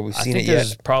point yet where we've seen it yet.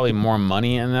 There's probably more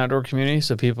money in the outdoor community,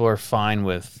 so people are fine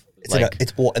with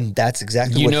and that's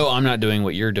exactly I'm not doing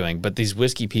what you're doing, but these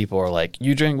whiskey people are like,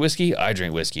 you drink whiskey, I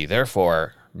drink whiskey.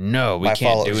 Therefore, no, we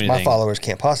can't do anything. My followers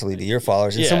can't possibly be your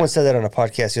followers. And someone said that on a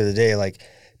podcast the other day, like,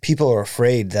 people are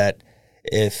afraid that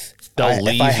if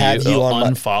I have you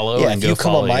on unfollow and if you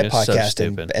come on my podcast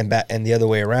and the other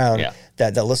way around,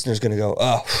 that listener's going to go,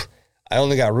 oh, I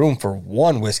only got room for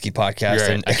one whiskey podcast,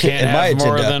 and I can't have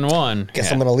more than one. Guess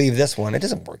I'm going to leave this one. It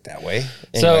doesn't work that way.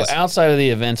 Anyways. So outside of the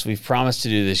events we've promised to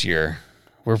do this year,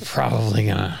 we're probably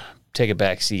going to take a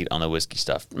back seat on the whiskey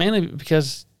stuff, mainly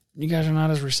because you guys are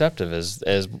not as receptive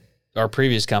as our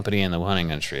previous company in the hunting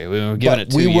industry. We've given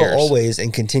it 2 years. We will always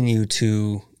and continue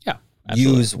to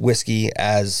use whiskey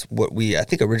as what we, I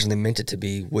think, originally meant it to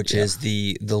be, which is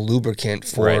the lubricant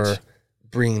for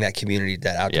bringing that community,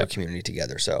 that outdoor community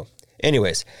together. So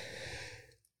anyways,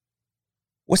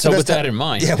 with that in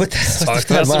mind, let's talk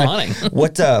about some hunting.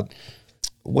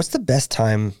 What's the best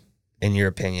time, in your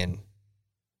opinion,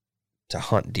 to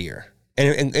hunt deer?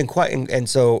 And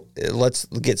so let's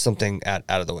get something out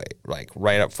of the way, like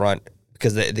right up front,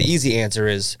 because the easy answer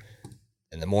is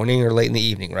in the morning or late in the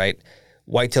evening, right?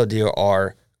 Whitetail deer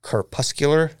are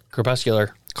crepuscular,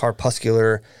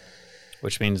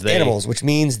 which means animals, which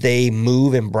means they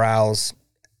move and browse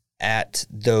at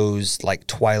those like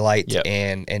twilight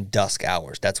and dusk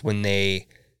hours. That's when they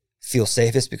feel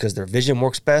safest because their vision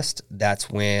works best. That's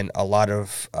when a lot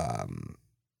of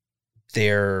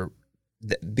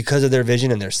because of their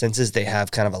vision and their senses, they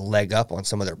have kind of a leg up on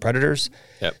some of their predators.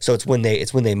 Yep. So it's when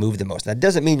they move the most. That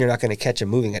doesn't mean you're not going to catch them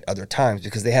moving at other times,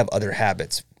 because they have other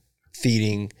habits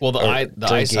feeding. Well, the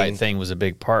eyesight thing was a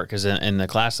big part because in the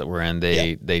class that we're in,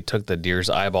 they took the deer's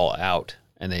eyeball out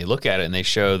and they look at it and they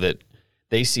show that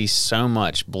they see so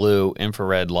much blue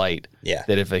infrared light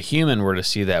that if a human were to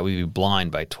see that, we'd be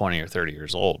blind by 20 or 30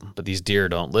 years old. But these deer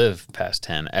don't live past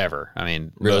 10 ever. I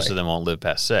mean, most of them won't live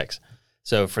past 6.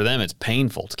 So for them, it's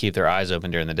painful to keep their eyes open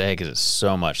during the day because it's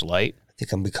so much light. I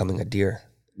think I'm becoming a deer.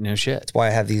 No shit. That's why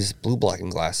I have these blue blocking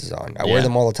glasses on. I wear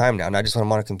them all the time now, not just when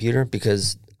I'm on a computer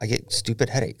because I get stupid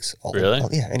headaches.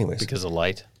 Yeah, anyways. Because of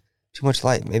light? Too much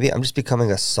light. Maybe I'm just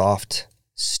becoming a soft,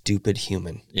 stupid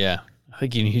human. Yeah. I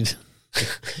think you need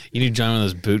to join one of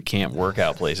those boot camp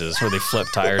workout places where they flip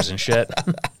tires and shit.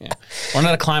 Yeah. Learn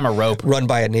how to climb a rope. Run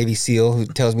by a Navy SEAL who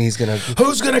tells me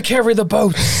who's gonna carry the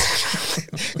boat?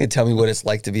 And tell me what it's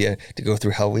like to go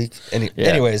through Hell Week.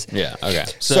 Anyways. Yeah. Okay.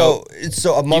 So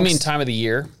amongst, you mean time of the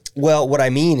year? Well, what I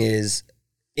mean is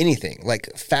anything,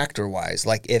 like factor wise.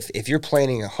 Like if you're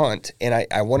planning a hunt, and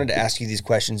I wanted to ask you these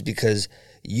questions because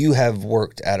you have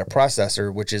worked at a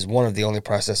processor, which is one of the only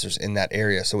processors in that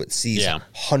area. So it sees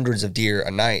hundreds of deer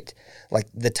a night, like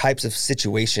the types of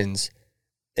situations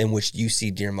in which you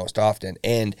see deer most often.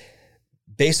 And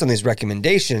based on these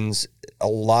recommendations, a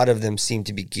lot of them seem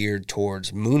to be geared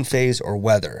towards moon phase or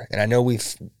weather. And I know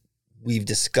we've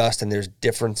discussed, and there's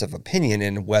difference of opinion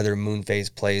in whether moon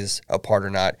phase plays a part or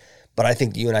not. But I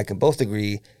think you and I can both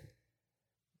agree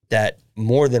that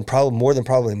more than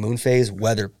probably moon phase,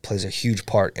 weather plays a huge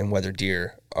part in whether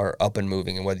deer are up and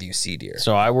moving and whether you see deer.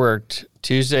 So I worked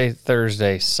Tuesday,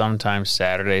 Thursday, sometimes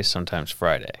Saturday, sometimes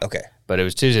Friday. Okay. But it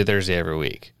was Tuesday, Thursday every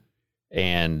week.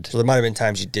 And so there might have been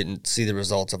times you didn't see the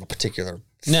results of a particular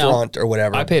front or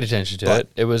whatever. I paid attention to it.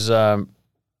 It was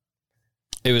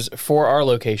for our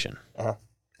location. And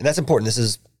that's important. This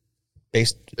is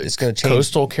it's going to change.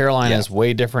 Coastal Carolina is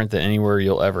way different than anywhere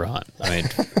you'll ever hunt.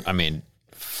 I mean,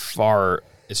 far,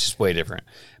 it's just way different.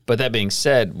 But that being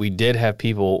said, we did have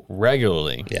people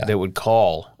regularly that would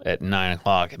call at 9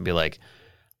 o'clock and be like,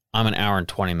 I'm an hour and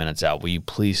 20 minutes out. Will you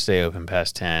please stay open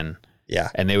past 10? Yeah.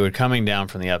 And they were coming down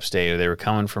from the upstate or they were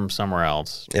coming from somewhere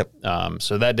else. Yep.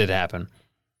 So that did happen.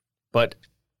 But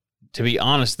to be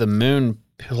honest, the moon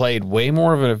played way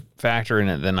more of a factor in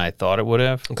it than I thought it would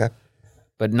have. Okay.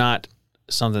 But not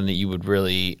something that you would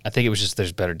really, I think it was just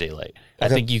there's better daylight. Okay. I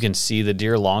think you can see the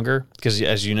deer longer because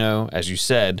as you know, as you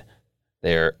said,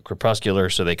 they're crepuscular,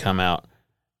 so they come out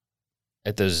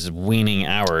at those weaning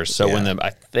hours. So I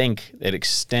think it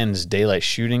extends daylight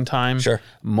shooting time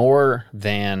more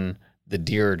than the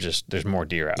deer there's more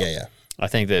deer out. Yeah. I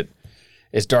think that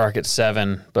it's dark at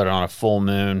 7, but on a full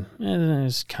moon,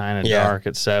 it's kind of dark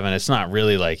at 7. It's not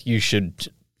really like you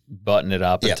should button it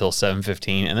up until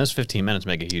 7:15, and those 15 minutes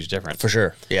make a huge difference. For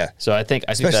sure, yeah. So I think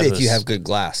especially if you have good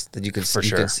glass, that you can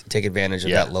take advantage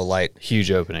of that low light.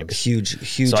 Huge openings.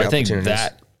 Huge So I think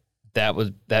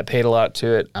that paid a lot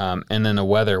to it. And then the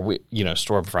weather,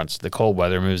 storm fronts, the cold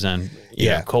weather moves in.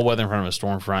 Cold weather in front of a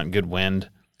storm front, good wind.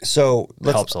 So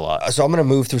helps a lot. So I'm going to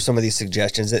move through some of these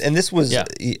suggestions, and this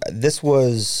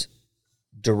was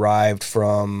derived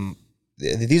from.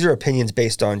 These are opinions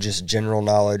based on just general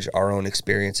knowledge, our own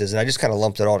experiences, and I just kind of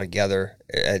lumped it all together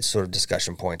as sort of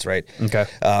discussion points, right? Okay.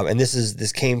 And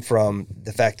this came from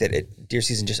the fact that deer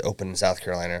season just opened in South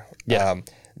Carolina. Yeah.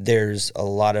 There's a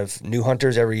lot of new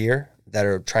hunters every year that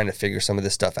are trying to figure some of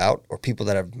this stuff out, or people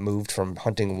that have moved from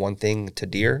hunting one thing to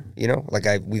deer. Like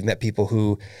we've met people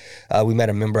who, we met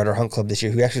a member at our hunt club this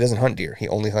year who actually doesn't hunt deer. He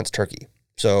only hunts turkey.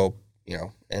 So,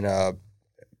 in a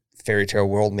fairy tale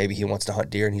world, maybe he wants to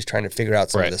hunt deer and he's trying to figure out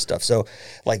some of this stuff. So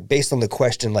like based on the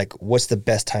question, like what's the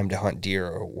best time to hunt deer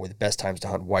or the best times to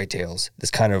hunt whitetails, that's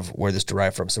kind of where this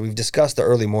derived from. So we've discussed the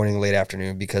early morning, late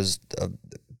afternoon because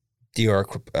deer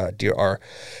are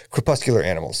crepuscular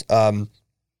animals.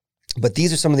 But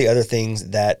these are some of the other things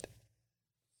that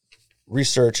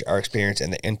research, our experience,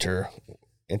 and the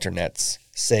internets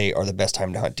say are the best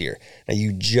time to hunt deer. Now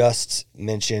you just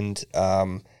mentioned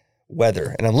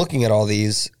weather, and I'm looking at all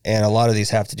these, and a lot of these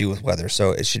have to do with weather,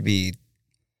 so it should be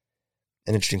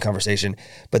an interesting conversation.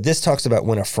 But this talks about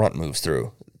when a front moves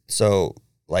through. So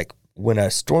like when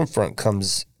a storm front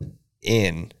comes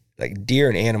in, like deer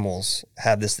and animals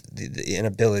have the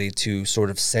inability to sort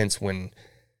of sense when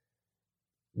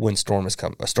storms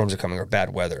are coming or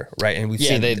bad weather, right? And we've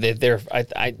seen they're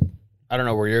I don't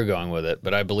know where you're going with it,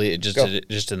 but I believe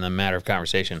just in the matter of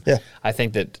conversation. Yeah. I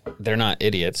think that they're not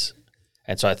idiots.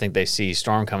 And so I think they see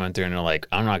storm coming through and they're like,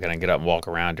 I'm not going to get up and walk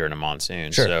around during a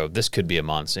monsoon. Sure. So this could be a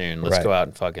monsoon. Let's go out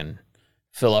and fucking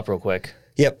fill up real quick.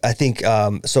 Yep. I think,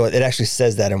 so it actually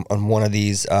says that on one of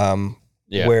these,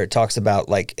 where it talks about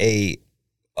like a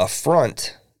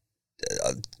front,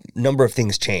 number of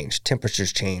things change.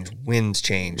 Temperatures change, winds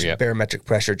change, barometric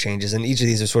pressure changes, and each of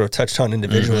these are sort of touched on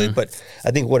individually. But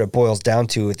I think what it boils down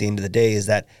to at the end of the day is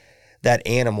that that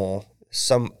animal,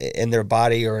 some in their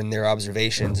body or in their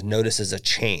observations, notices a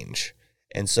change.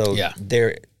 And so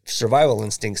their survival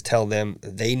instincts tell them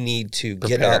they need to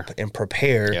get up and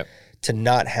prepare to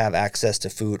not have access to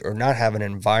food or not have an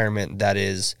environment that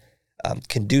is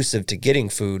conducive to getting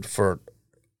food for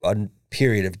a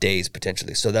period of days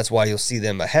potentially. So that's why you'll see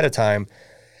them ahead of time,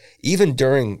 even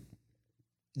during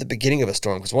the beginning of a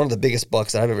storm, because one of the biggest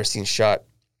bucks that I've ever seen shot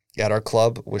at our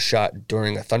club was shot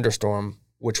during a thunderstorm,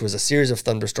 which was a series of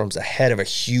thunderstorms ahead of a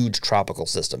huge tropical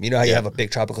system. You know how you have a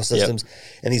big tropical systems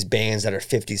and these bands that are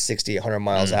 50, 60, 100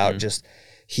 miles out.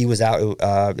 He was out,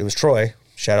 it was Troy.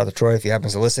 Shout out to Troy if he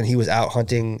happens to listen. He was out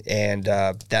hunting, and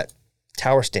that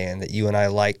tower stand that you and I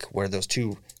like, where those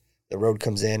two, the road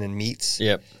comes in and meets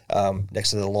next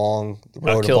to the long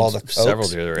road of all the oaks. Several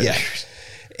deer right there.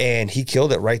 And he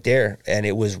killed it right there. And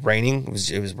it was raining.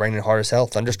 It was raining hard as hell.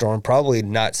 Thunderstorm. Probably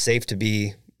not safe to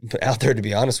be out there, to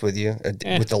be honest with you,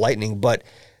 with the lightning. But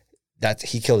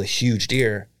he killed a huge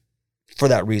deer for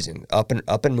that reason. Up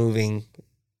and moving,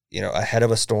 ahead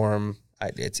of a storm.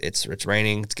 It's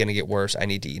raining. It's going to get worse. I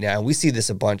need to eat now. And we see this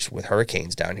a bunch with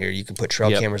hurricanes down here. You can put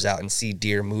trail cameras out and see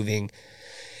deer moving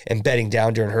and bedding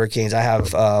down during hurricanes. I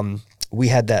have we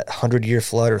had that 100-year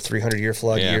flood or 300-year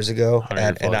flood years ago,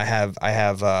 and I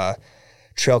have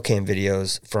trail cam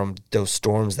videos from those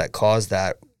storms that caused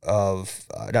that. Of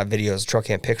not videos, trail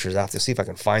cam pictures. I have to see if I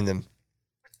can find them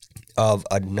of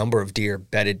a number of deer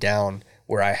bedded down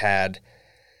where I had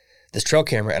this trail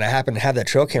camera, and I happened to have that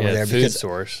trail camera there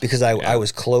because I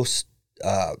was close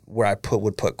where I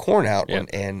would put corn out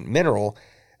and mineral.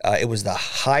 It was the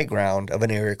high ground of an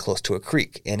area close to a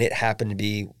creek, and it happened to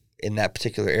be in that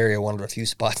particular area one of the few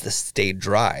spots that stayed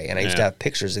dry. And I used to have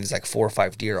pictures of these like 4 or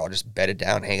 5 deer all just bedded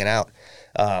down, hanging out.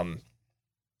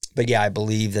 But I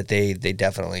believe that they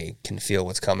definitely can feel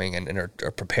what's coming and are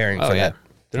preparing for that.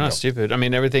 They're not stupid. I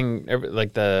mean,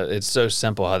 it's so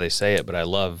simple how they say it, but I'd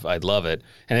love it.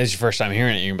 And it's your first time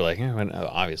hearing it, you can be like,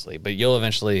 obviously, but you'll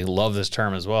eventually love this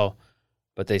term as well.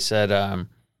 But they said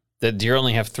that deer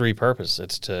only have 3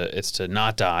 purposes. It's to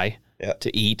not die,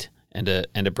 to eat, and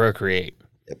to procreate.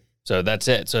 Yep. So that's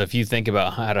it. So if you think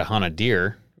about how to hunt a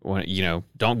deer,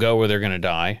 don't go where they're going to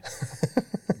die.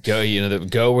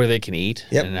 Go where they can eat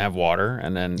and have water,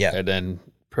 and then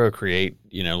procreate.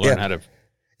 Learn how to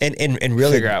and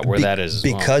really figure out where that is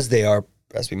because they are,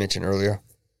 as we mentioned earlier,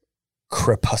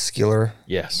 crepuscular.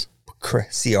 Yes,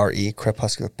 CRE,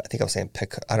 crepuscular. I think I was saying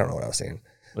I don't know what I was saying.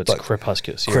 It's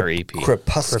crepuscular. CREP.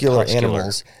 Crepuscular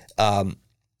animals.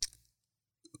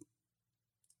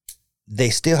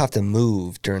 They still have to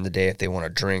move during the day if they want to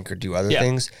drink or do other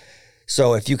things.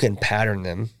 So if you can pattern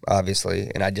them, obviously,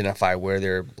 and identify where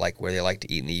they like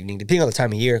to eat in the evening, depending on the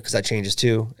time of year, because that changes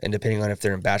too, and depending on if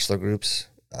they're in bachelor groups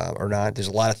or not, there's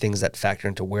a lot of things that factor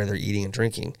into where they're eating and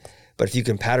drinking. But if you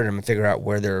can pattern them and figure out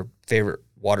where their favorite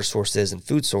water source is and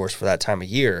food source for that time of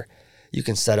year, you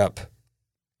can set up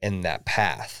in that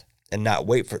path and not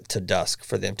wait to dusk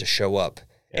for them to show up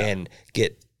and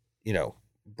get,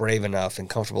 brave enough and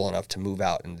comfortable enough to move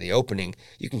out into the opening.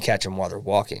 You can catch them while they're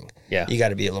walking. Yeah. You got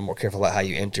to be a little more careful about how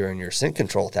you enter and your scent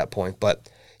control at that point, but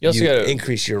you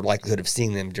increase your likelihood of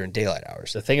seeing them during daylight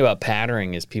hours. The thing about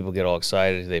patterning is people get all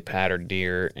excited. They patter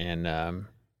deer and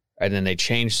then they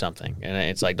change something. And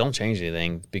it's like, don't change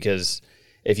anything, because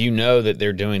if you know that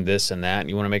they're doing this and that,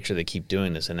 you want to make sure they keep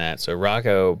doing this and that. So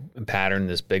Rocco patterned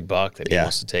this big buck that he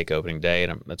wants to take opening day.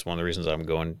 And that's one of the reasons I'm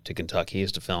going to Kentucky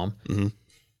is to film. Mm-hmm.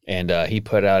 And he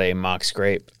put out a mock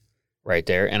scrape right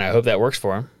there, and I hope that works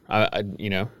for him.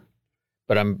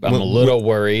 But I'm a little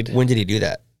worried. When did he do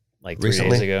that? Like 3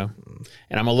 days ago.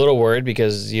 And I'm a little worried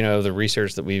because the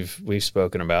research that we've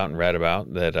spoken about and read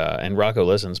about that, and Rocco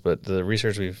listens, but the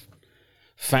research we've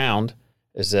found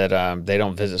is that they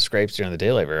don't visit scrapes during the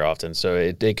daylight very often, so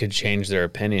it could change their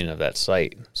opinion of that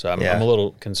site. So I'm a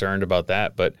little concerned about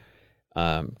that, but.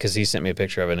 Because he sent me a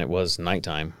picture of it, and it was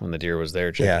nighttime when the deer was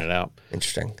there checking it out.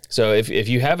 Interesting. So if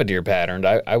you have a deer patterned,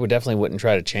 I would definitely wouldn't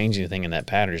try to change anything in that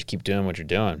pattern. Just keep doing what you're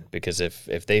doing, because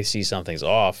if they see something's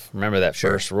off, remember that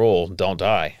first rule: don't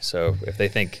die. So if they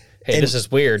think, hey, this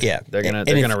is weird, they're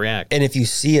gonna react. And if you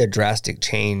see a drastic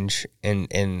change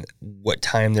in what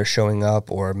time they're showing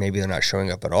up, or maybe they're not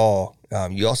showing up at all,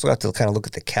 you also have to kind of look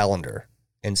at the calendar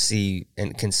and see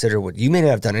and consider what you may not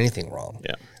have done anything wrong.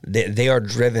 Yeah. They are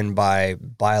driven by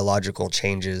biological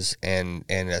changes and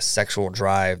a sexual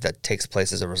drive that takes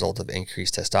place as a result of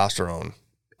increased testosterone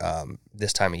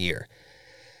this time of year.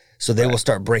 So they will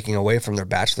start breaking away from their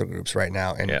bachelor groups right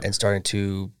now and starting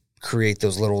to create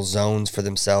those little zones for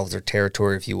themselves, their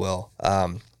territory, if you will.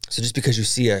 So just because you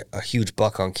see a huge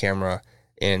buck on camera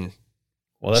in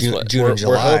June and July,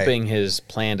 we're hoping his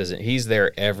plan doesn't. He's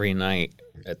there every night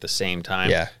at the same time.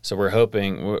 Yeah. So we're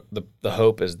hoping the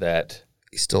hope is that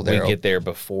he's still there. We get there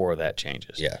before that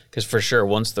changes. Yeah. Because for sure,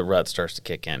 once the rut starts to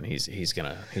kick in, he's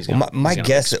gonna. My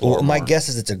guess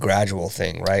is it's a gradual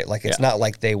thing, right? Like it's not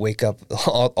like they wake up.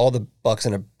 All the bucks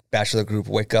in a bachelor group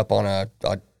wake up on a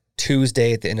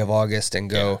Tuesday at the end of August and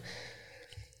go,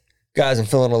 guys, I'm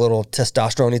feeling a little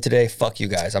testosterone today. Fuck you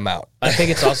guys, I'm out. I think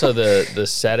it's also the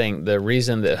setting. The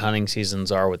reason that hunting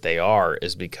seasons are what they are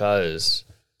is because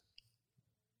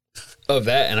of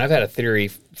that. And I've had a theory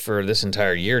for this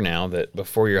entire year now that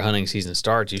before your hunting season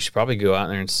starts, you should probably go out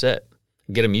there and sit.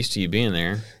 Get them used to you being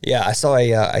there. Yeah, I saw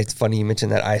it's funny you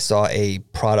mentioned that. I saw a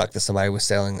product that somebody was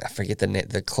selling. I forget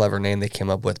the clever name they came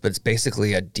up with, but it's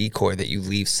basically a decoy that you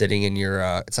leave sitting in your.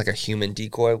 It's like a human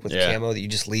decoy with camo that you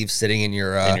just leave sitting in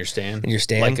your stand. In your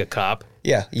stand, like a cop.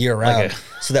 Yeah, year round,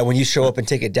 so that when you show up and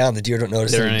take it down, the deer don't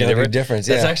notice any difference.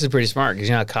 That's actually pretty smart because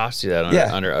you know how cops do that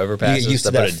under overpasses. Used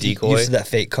to put a decoy. Used to that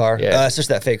fake car. Yeah, it's just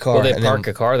that fake car. Well, they park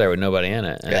a car there with nobody in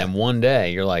it, and then one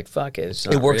day you're like, "Fuck it." It's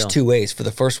not it works real. two ways. For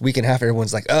the first week and a half,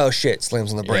 everyone's like, "Oh shit!" Slams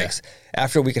on the brakes. Yeah.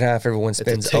 After a week and a half, everyone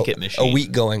spends a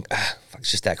week going, "Fuck, it's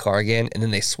just that car again," and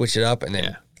then they switch it up, and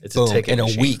then it's boom, a ticket in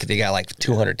machine. a week they got like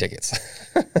 200 tickets.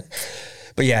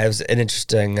 But yeah, it was an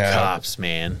interesting cops,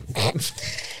 man.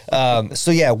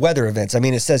 So yeah, weather events. I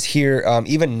mean, it says here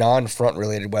even non-front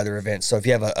related weather events. So if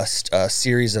you have a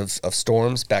series of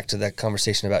storms, back to that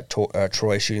conversation about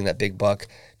Troy shooting that big buck,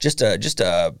 just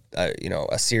a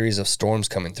series of storms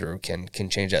coming through can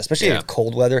change that. Especially if you have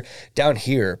cold weather down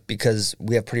here, because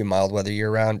we have pretty mild weather year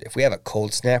round. If we have a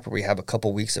cold snap where we have a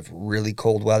couple weeks of really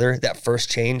cold weather, that first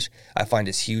change I find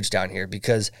is huge down here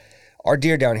because our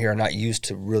deer down here are not used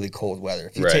to really cold weather.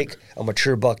 If you take a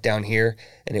mature buck down here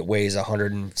and it weighs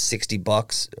 160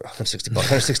 pounds,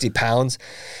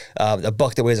 a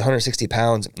buck that weighs 160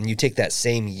 pounds, and you take that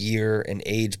same year and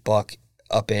age buck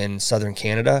up in southern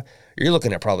Canada, you're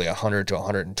looking at probably 100 to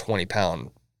 120 pound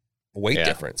weight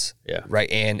difference. Yeah. Right.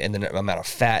 And the amount of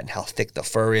fat and how thick the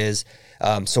fur is.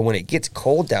 So when it gets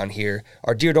cold down here,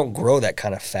 our deer don't grow that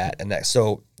kind of fat, and that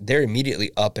so they're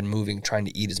immediately up and moving, trying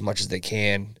to eat as much as they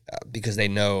can because they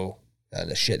know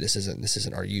this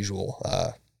isn't our usual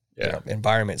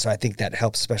environment. So I think that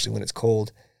helps, especially when it's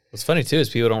cold. What's funny too is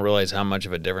people don't realize how much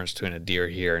of a difference between a deer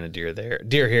here and a deer there.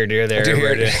 Deer here, deer there.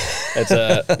 It's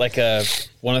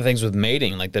one of the things with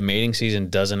mating. Like the mating season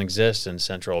doesn't exist in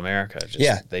Central America.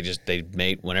 They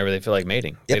mate whenever they feel like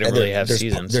mating. Yep, they don't really have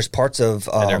seasons. There's parts of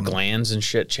and their glands and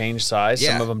shit change size.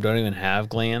 Yeah. Some of them don't even have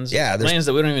glands. Yeah, glands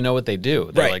that we don't even know what they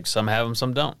do. They're like some have them,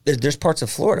 some don't. There's parts of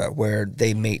Florida where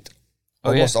they mate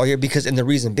almost all year and the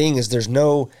reason being is there's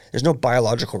no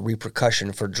biological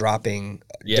repercussion for dropping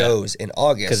does in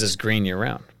August because it's green year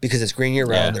round.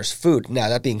 There's food. Now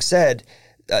that being said,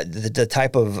 the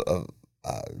type of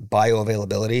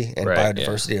bioavailability and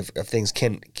biodiversity of things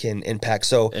can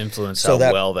impact influence how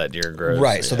well that deer grows.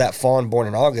 Right. So that fawn born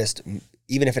in August,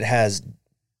 even if it has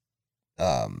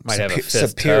might have a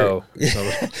fifth toe.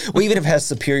 Well, even if it has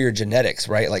superior genetics,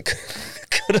 right? Like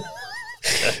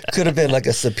could have been like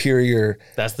a superior.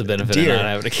 That's the benefit deer, of not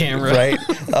having a camera, right?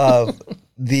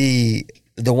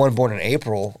 The one born in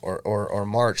April or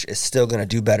March is still going to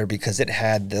do better because it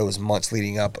had those months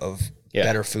leading up of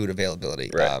better food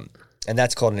availability, right. And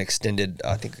that's called an extended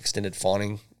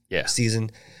fawning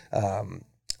season.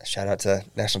 Shout out to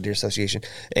National Deer Association,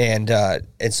 and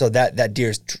so that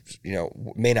deer's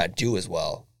may not do as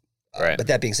well. Right. But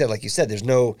that being said, like you said,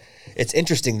 it's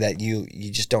interesting that you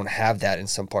just don't have that in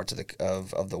some parts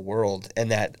of the world,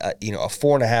 and that a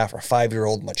 4.5 or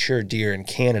 5-year-old mature deer in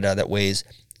Canada that weighs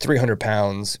 300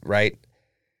 pounds, right,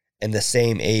 and the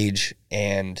same age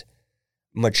and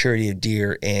maturity of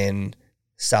deer in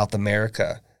South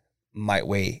America might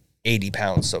weigh 80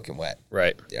 pounds soaking wet.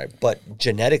 Right. Yeah, but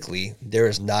genetically, there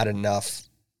is not enough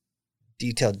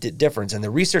detailed difference, and the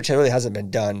research really hasn't been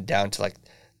done down to like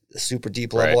the super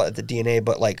deep level at the DNA,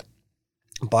 but like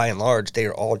by and large, they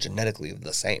are all genetically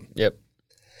the same. Yep.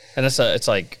 And it's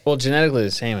like, well, genetically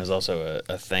the same is also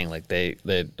a thing. Like they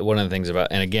one of the things about,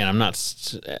 and again, I'm not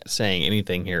saying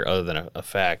anything here other than a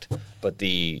fact, but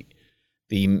the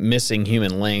missing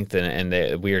human length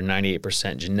and we are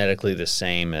 98% genetically the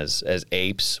same as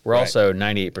apes. We're also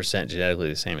 98% genetically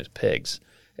the same as pigs.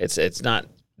 It's not,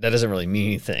 that doesn't really mean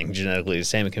anything genetically the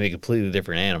same. It can be a completely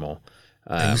different animal.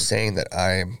 Are you saying that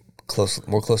I'm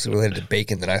more closely related to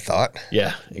bacon than I thought?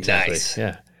 Yeah, exactly. Nice.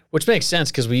 Yeah, which makes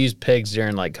sense because we use pigs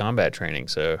during like combat training,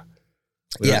 so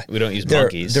we don't use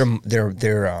monkeys.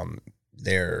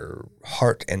 their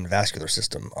heart and vascular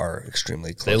system are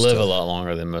extremely close. They live a lot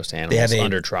longer than most animals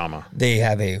under trauma. They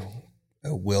have a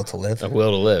will to live. A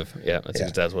will to live. Yeah,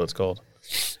 that's what it's called.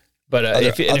 But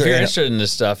if you're interested in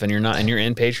this stuff and you're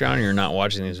in Patreon and you're not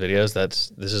watching these videos,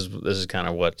 this is kind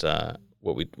of what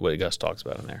Gus talks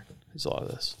about in there. It's a lot of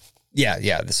this.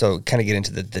 Yeah. So kind of get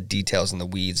into the details and the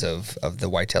weeds of the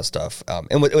whitetail stuff. And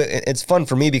it's fun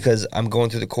for me because I'm going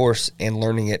through the course and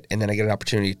learning it, and then I get an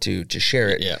opportunity to share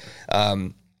it. Yeah.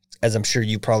 As I'm sure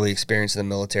you probably experienced in the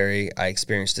military, I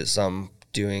experienced it some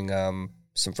doing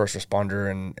some first responder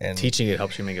and teaching it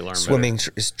helps you make it learn. Swimming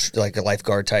is like a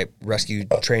lifeguard type rescue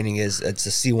training it's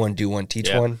a see one, do one,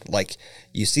 teach one. Like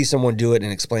you see someone do it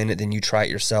and explain it, then you try it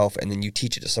yourself, and then you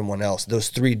teach it to someone else. Those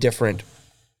 3 different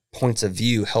points of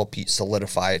view help you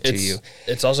solidify it to you.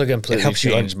 It's also completely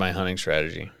changed my hunting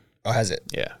strategy. Oh, has it?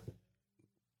 Yeah.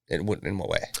 In what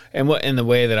way? In the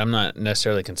way that I'm not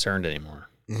necessarily concerned anymore.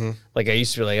 Mm-hmm. Like I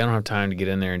used to be like, I don't have time to get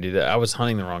in there and do that. I was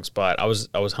hunting the wrong spot. I was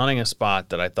hunting a spot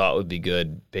that I thought would be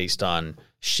good based on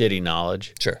shitty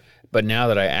knowledge. Sure. But now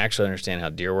that I actually understand how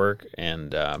deer work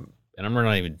and I'm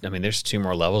not even. I mean, there's 2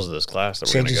 more levels of this class that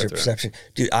we're going to go through. Changes your perception,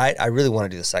 dude. I really want to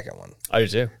do the second one. I do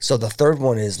too. So the third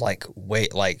one is like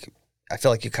I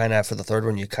feel like you kind of for the third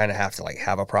one you kind of have to like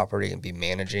have a property and be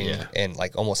managing and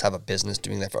like almost have a business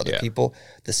doing that for other people.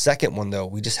 The second one though,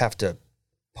 we just have to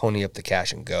pony up the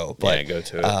cash and go. But go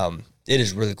to it. It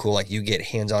is really cool. Like you get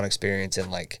hands-on experience in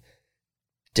like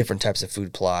different types of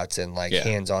food plots and like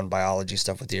hands-on biology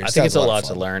stuff with deer. I think it's a lot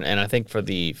to learn, and I think for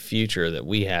the future that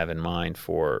we have in mind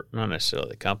for not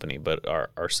necessarily the company, but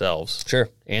ourselves,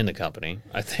 and the company,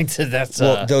 I think that's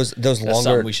those longer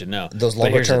something we should know. Those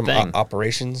longer term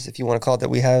operations, if you want to call it, that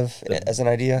we have as an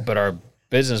idea. But our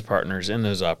business partners in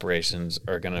those operations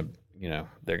are gonna,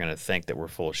 they're gonna think that we're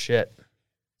full of shit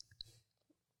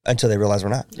until they realize we're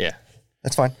not. Yeah,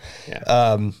 that's fine.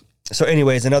 Yeah. So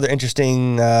anyways, another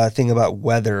interesting thing about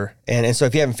weather, and so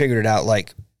if you haven't figured it out,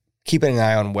 like keeping an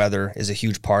eye on weather is a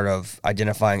huge part of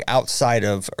identifying outside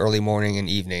of early morning and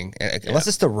evening, unless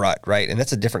it's the rut, right? And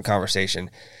that's a different conversation.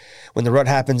 When the rut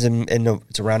happens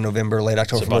it's around November, late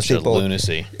October, for most people,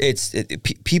 lunacy.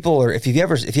 People are if you've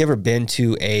ever been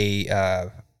to a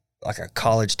like a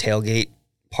college tailgate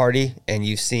party and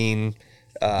you've seen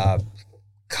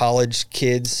college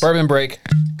kids, bourbon break,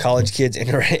 college kids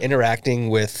interacting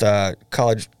with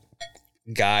college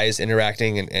guys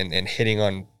interacting and hitting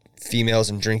on females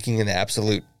and drinking, and the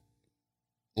absolute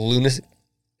lunacy,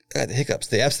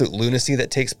 the absolute lunacy that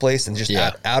takes place and just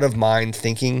out of mind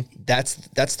thinking. That's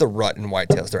the rut in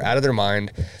whitetails. They're out of their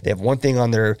mind. They have one thing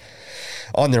on their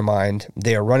mind.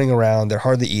 They are running around. They're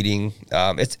hardly eating.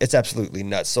 It's absolutely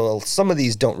nuts. So some of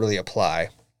these don't really apply,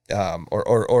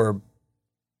 or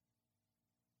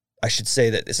I should say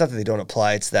that it's not that they don't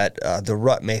apply. It's that the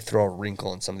rut may throw a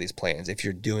wrinkle in some of these plans if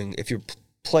you're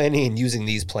planning and using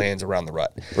these plans around the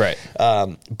rut. Right.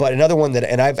 But another one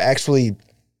and I've actually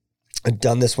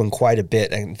done this one quite a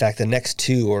bit. In fact, the next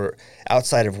 2 are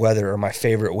outside of weather are my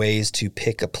favorite ways to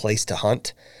pick a place to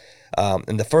hunt.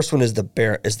 And the first one is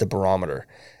the barometer.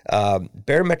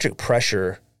 Barometric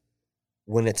pressure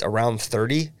when it's around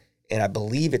 30. And I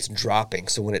believe it's dropping.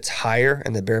 So when it's higher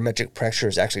and the barometric pressure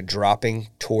is actually dropping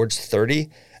towards 30,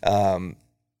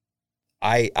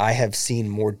 I have seen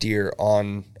more deer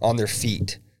on their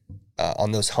feet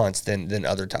on those hunts than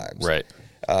other times. Right.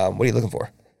 What are you looking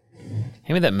for?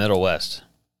 Hand me that Middle West.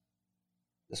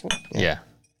 This one? Yeah.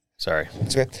 Sorry.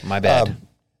 That's okay. My bad.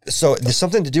 So there's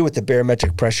something to do with the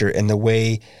barometric pressure and the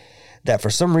way that for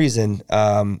some reason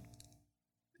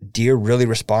deer really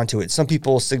respond to it. Some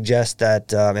people suggest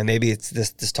that, and maybe it's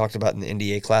this talked about in the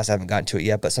NDA class. I haven't gotten to it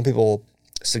yet, but some people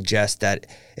suggest that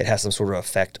it has some sort of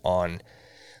effect on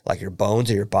like your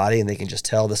bones or your body, and they can just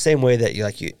tell the same way that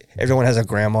everyone has a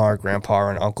grandma or grandpa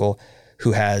or an uncle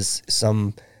who has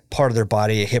some part of their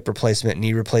body, a hip replacement,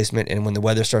 knee replacement, and when the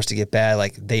weather starts to get bad,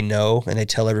 like they know and they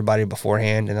tell everybody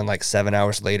beforehand, and then like 7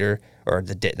 hours later or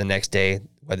the next day,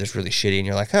 weather's really shitty, and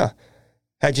you're like, huh.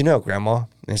 How'd you know, Grandma?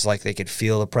 And it's like they could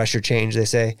feel the pressure change, they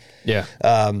say. Yeah.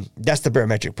 That's the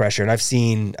barometric pressure. And I've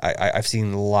seen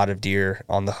a lot of deer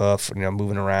on the hoof,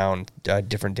 moving around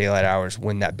different daylight hours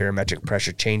when that barometric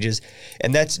pressure changes.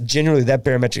 And that's generally, that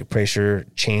barometric pressure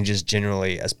changes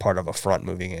generally as part of a front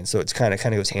moving in. So it's kind of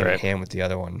goes hand in hand with the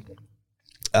other one.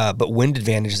 But wind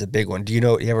advantage is a big one. Do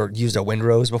you ever used a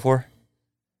windrose before?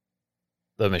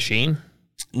 The machine?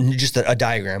 Just a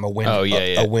diagram, a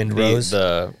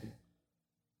windrose.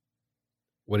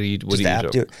 What do you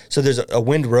do? So there's a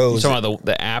windrose. You're talking about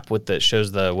the app that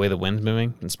shows the way the wind's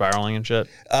moving and spiraling and shit?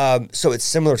 So it's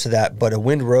similar to that, but a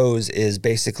windrose is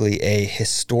basically a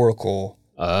historical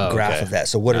graph of that.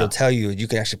 So what it'll tell you, you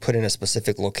can actually put in a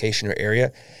specific location or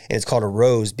area, and it's called a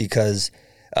rose because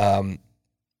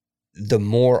the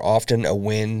more often a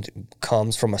wind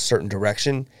comes from a certain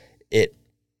direction, it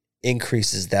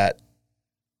increases that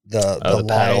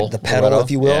the pedal,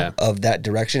 if you will, of that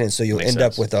direction, and so you'll end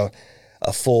up with a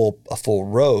full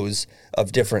rows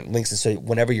of different links. And so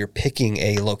whenever you're picking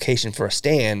a location for a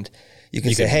stand, you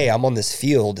can say, "Hey, I'm on this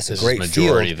field. It's a great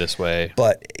field this way."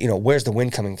 But where's the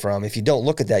wind coming from? If you don't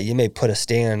look at that, you may put a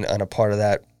stand on a part of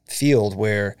that field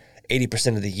where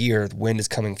 80% of the year the wind is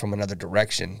coming from another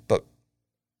direction, but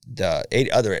the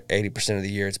other 80% of the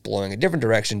year it's blowing a different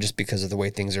direction just because of the way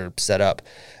things are set up.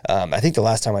 I think the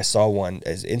last time I saw one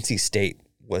is NC State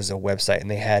was a website,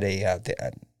 and they had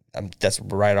that's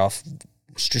right off,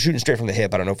 shooting straight from the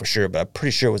hip. I don't know for sure, but I'm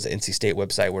pretty sure it was the NC State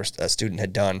website where a student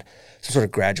had done some sort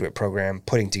of graduate program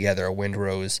putting together a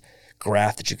windrose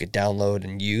graph that you could download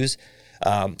and use.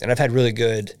 And I've had really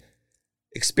good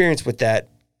experience with that.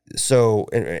 So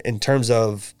in terms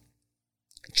of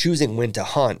choosing when to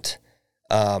hunt,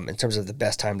 in terms of the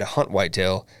best time to hunt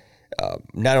whitetail,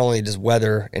 not only does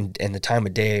weather and the time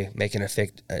of day make an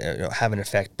effect, have an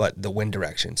effect, but the wind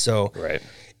direction. So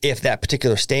if that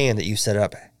particular stand that you set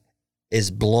up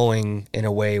is blowing in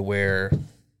a way where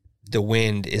the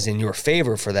wind is in your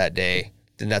favor for that day,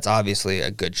 then that's obviously a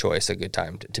good choice, a good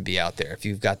time to be out there. If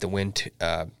you've got the wind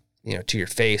to your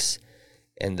face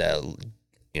and the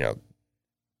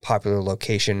popular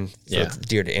location for the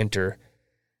deer to enter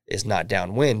is not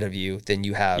downwind of you, then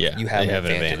you have an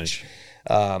advantage.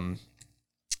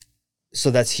 So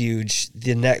that's huge.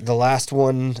 The last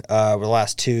one, the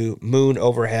last two, moon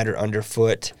overhead or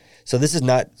underfoot. So this is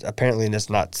not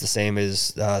the same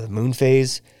as the moon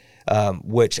phase,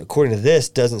 which according to this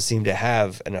doesn't seem to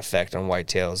have an effect on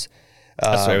whitetails.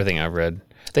 That's everything I've read.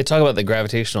 They talk about the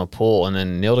gravitational pull, and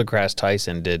then Neil deGrasse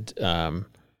Tyson did a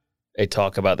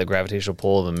talk about the gravitational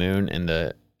pull of the moon and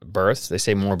the births. They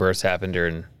say more births happen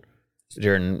during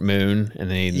moon,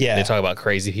 and then they talk about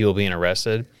crazy people being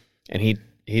arrested, and he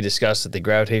discussed that the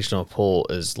gravitational pull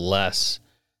is less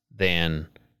than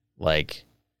it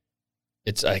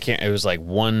was like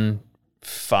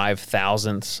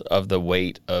 1/5000th of the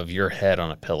weight of your head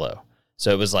on a pillow. So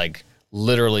it was like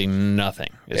literally nothing.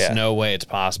 There's no way it's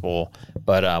possible.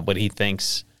 But he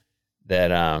thinks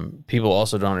that people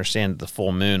also don't understand that the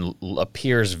full moon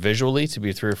appears visually to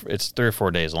be 3 or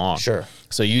 4 days long. Sure.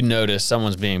 So you notice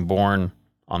someone's being born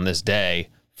on this day,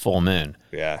 full moon.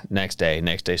 Yeah. Next day.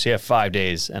 So you have 5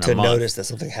 days and a month. To notice that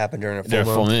something happened during a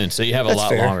full moon. So you have a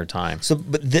lot longer time. So,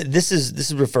 but this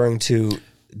is referring to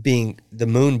being the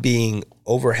moon being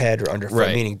overhead or underfoot,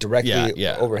 meaning directly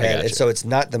overhead. And so it's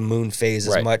not the moon phase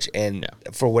as much. And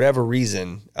for whatever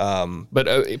reason,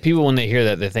 but people, when they hear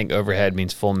that, they think overhead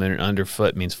means full moon, and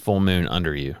underfoot means full moon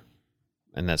under you,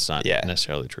 and that's not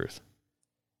necessarily the truth.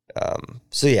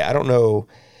 So I don't know,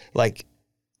 like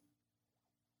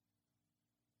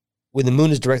when the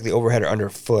moon is directly overhead or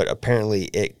underfoot, apparently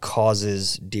it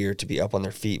causes deer to be up on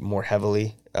their feet more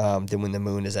heavily than when the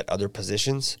moon is at other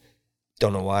positions.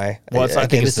 Don't know why. Well, I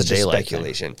think it's the daylight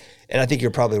speculation, and I think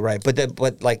you're probably right. But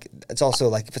it's also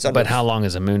like if it's under. But how long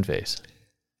is a moon phase?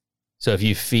 So if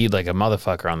you feed like a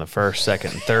motherfucker on the first,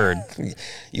 second, and third,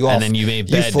 then you may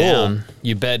bed down.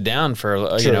 You bed down for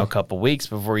a couple weeks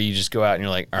before you just go out and you're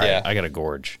like, all right, I got to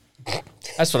gorge.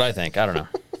 That's what I think. I don't know.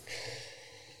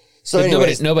 So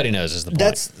anyways, nobody knows is the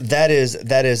point. That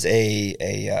is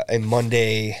a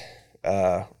Monday,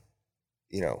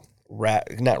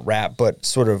 not wrap, but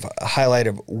sort of a highlight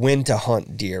of when to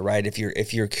hunt deer, right?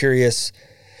 If you're curious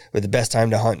with the best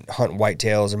time to hunt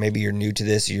whitetails, or maybe you're new to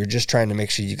this, or you're just trying to make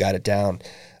sure you got it down,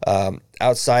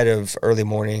 outside of early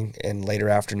morning and later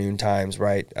afternoon times,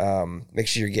 right? Make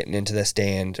sure you're getting into the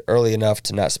stand early enough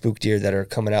to not spook deer that are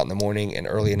coming out in the morning, and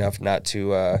early enough not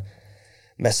to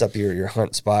mess up your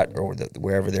hunt spot or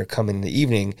wherever they're coming in the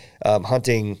evening.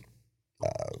 Hunting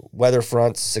weather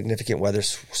fronts, significant weather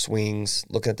swings,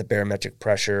 looking at the barometric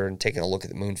pressure, and taking a look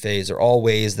at the moon phase are all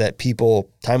ways that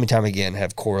people time and time again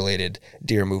have correlated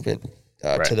deer movement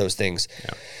to those things.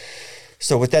 Yeah.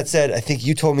 So with that said, I think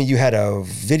you told me you had a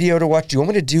video to watch. Do you want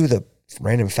me to do the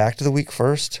random fact of the week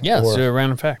first? Yeah, let's do a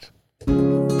random fact.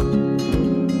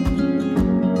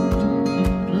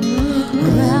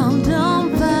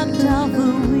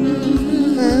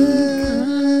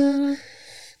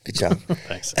 Get job.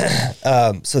 Thanks.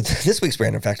 So this week's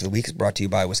random fact of the week is brought to you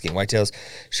by Whiskey and Whitetails.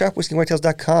 Shop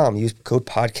whiskeyandwhitetails.com. Use code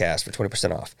podcast for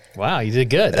 20% off. Wow, you did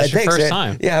good. That's your first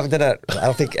time. Yeah, I haven't done that, I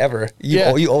don't think, ever.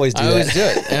 You always do that. I always do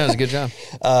it. Yeah, it was a good job.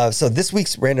 So this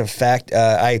week's random fact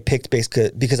I picked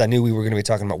because I knew we were going to be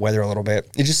talking about weather a little bit.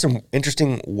 It's just some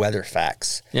interesting weather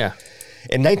facts. Yeah.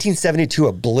 In 1972,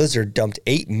 a blizzard dumped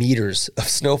 8 meters of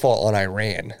snowfall on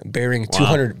Iran, burying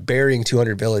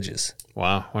 200 villages.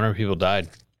 Wow. I wonder if people died.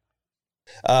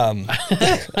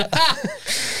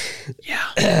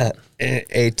 Yeah.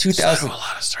 A 2000 a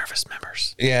lot of service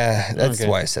members. Yeah, that's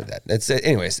why I said that. That's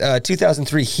anyways.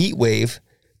 2003 heat wave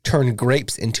turned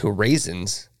grapes into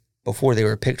raisins before they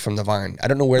were picked from the vine. I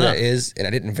don't know where that is, and I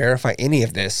didn't verify any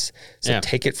of this. So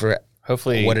take it for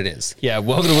hopefully what it is. Yeah,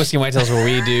 welcome to Whiskey and Whitetails, where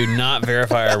we do not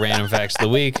verify our random facts of the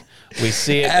week. We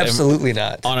see it absolutely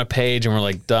not on a page, and we're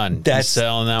like, done. That's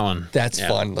selling that one. That's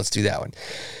fun. Let's do that one.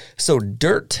 So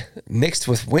dirt mixed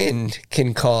with wind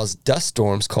can cause dust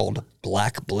storms called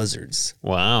black blizzards.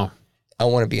 Wow. I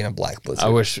want to be in a black blizzard. I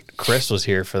wish Chris was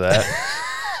here for that.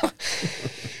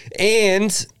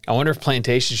 And I wonder if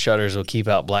plantation shutters will keep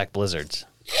out black blizzards.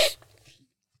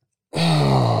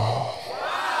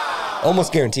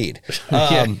 Almost guaranteed.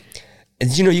 And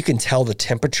did you know you can tell the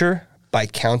temperature by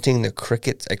counting the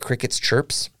cricket's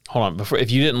chirps? Hold on.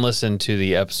 If you didn't listen to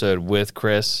the episode with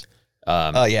Chris,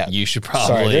 you should probably.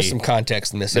 Sorry, there's some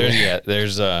context missing.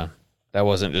 There's that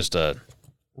wasn't just a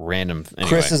random. Anyway.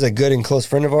 Chris is a good and close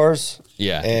friend of ours.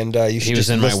 Yeah, and you should. He was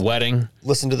in my wedding.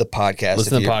 Listen to the podcast.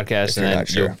 Listen to the podcast, and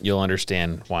then you'll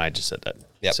understand why I just said that.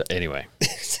 Yep. So anyway,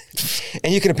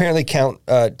 and you can apparently tell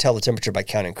the temperature by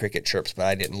counting cricket chirps, but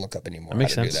I didn't look up anymore. That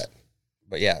makes sense. Do that.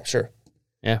 But yeah, sure.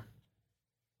 Yeah,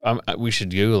 we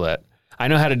should Google that. I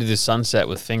know how to do the sunset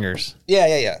with fingers.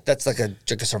 Yeah. That's like a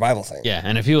survival thing. Yeah,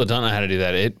 and if people don't know how to do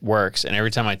that, it works. And every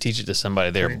time I teach it to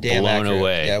somebody, they're blown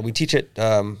away. Yeah, we teach it.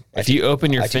 If you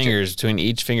open your fingers, between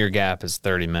each finger gap is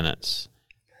 30 minutes.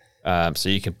 So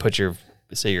you can put your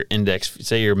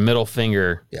middle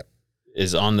finger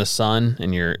is on the sun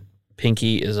and your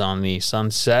pinky is on the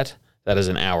sunset. That is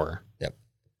an hour. Yep.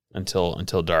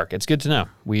 Until dark. It's good to know.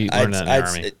 We learned that in the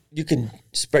Army. You can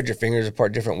spread your fingers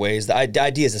apart different ways. The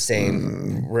idea is the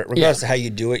same. Regardless of how you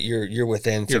do it, you're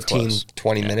within 15,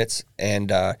 20 minutes. And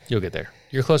you'll get there.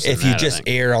 You're close to if you just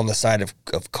err on the side of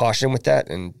caution with that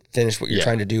and finish what you're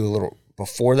trying to do a little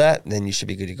before that, then you should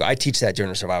be good to go. I teach that during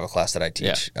the survival class that I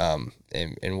teach,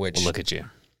 in which... Well, look at you.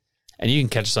 And you can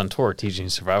catch us on tour teaching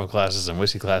survival classes and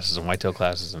whiskey classes and whitetail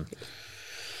classes and...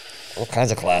 all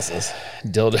kinds of classes.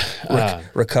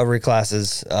 Recovery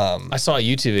classes. I saw a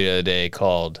YouTube video the other day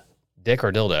called Dick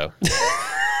or Dildo.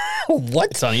 What?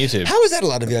 It's on YouTube. How is that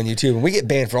allowed to be on YouTube? And we get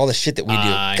banned for all the shit that we do.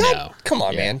 I know. Come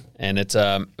on, man. And it's,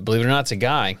 believe it or not, it's a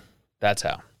guy. That's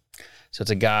how. So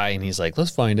it's a guy, and he's like,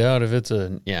 let's find out if it's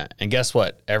a... Yeah. And guess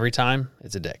what? Every time,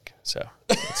 it's a dick. So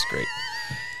that's great.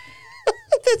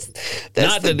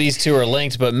 Not that these two are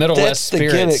linked, but Middle West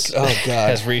Spirits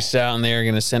has reached out, and they're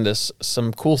going to send us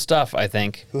some cool stuff, I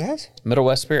think. Who has? Middle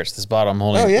West Spirits. This bottle I'm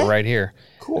holding right here.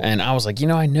 Cool. And I was like,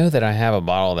 I know that I have a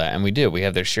bottle of that. And we do. We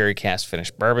have their Sherry Cask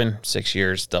Finished Bourbon, 6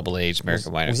 years, double-aged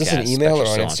American White. Was this an email or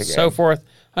on Instagram? So forth.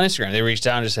 On Instagram. They reached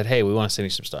out and just said, hey, we want to send you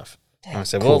some stuff. And I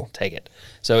said, well, take it.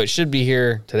 So it should be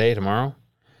here today, tomorrow.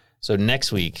 So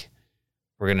next week,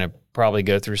 we're going to probably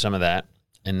go through some of that.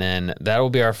 And then that will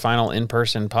be our final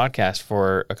in-person podcast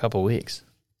for a couple weeks.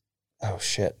 Oh,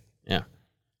 shit. Yeah.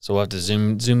 So we'll have to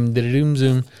zoom.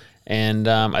 And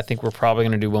I think we're probably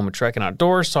going to do one with Trekking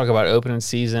Outdoors, talk about opening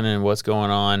season and what's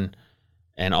going on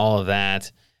and all of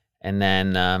that. And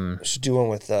then... we should do one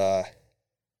with...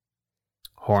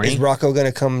 Horny. Is Rocco going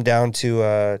to come down to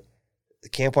the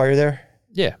camp while you're there?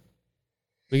 Yeah.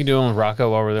 We can do one with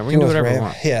Rocco while we're there. We can do whatever we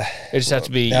want. Yeah. It just has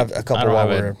to be... Have a couple while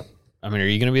we're... I mean, are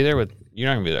you going to be there with... You're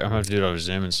not going to be there. I'm going to have to do it over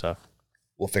Zoom and stuff.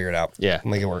 We'll figure it out. Yeah.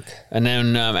 We'll make it work. And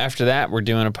then after that, we're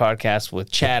doing a podcast with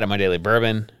Chad at My Daily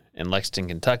Bourbon in Lexington,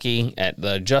 Kentucky at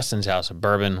the Justin's House of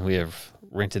Bourbon. We have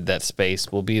rented that space.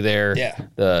 We'll be there. Yeah.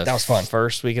 That was fun.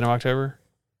 First weekend of October?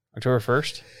 October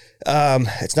 1st?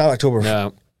 It's not October.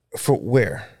 No. For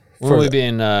where? When will we be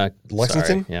in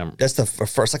Lexington? Sorry, yeah. That's the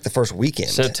first, like the first weekend.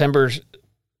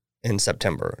 In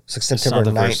September. So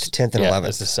September 9th, 10th, and 11th.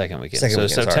 That's the second weekend. Second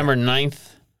weekend, September 9th,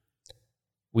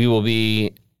 we will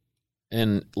be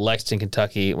in Lexington,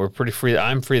 Kentucky. We're pretty free.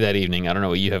 I'm free that evening. I don't know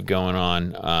what you have going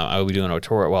on. I will be doing a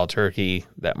tour at Wild Turkey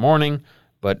that morning,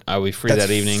 but I will be free that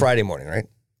evening. Friday morning, right?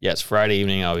 Yes, Friday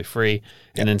evening I'll be free. Yep.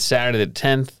 And then Saturday the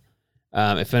 10th,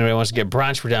 if anybody wants to get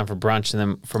brunch, we're down for brunch. And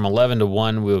then from 11 to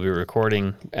 1, we'll be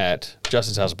recording at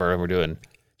Justin's House of Bourbon. We're doing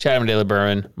Chad at My Daily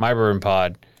Bourbon, My Bourbon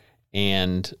Pod,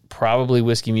 and probably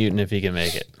Whiskey Mutant if he can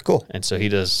make it. Cool. And so he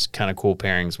does kind of cool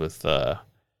pairings with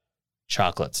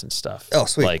chocolates and stuff. Oh,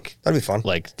 sweet. Like That'd be fun.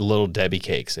 Like little Debbie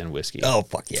cakes and whiskey. Oh,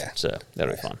 fuck yeah. So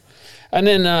that'll be fun. And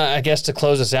then I guess to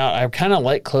close us out, I kind of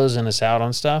like closing us out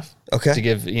on stuff. Okay. To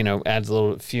give, adds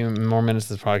a few more minutes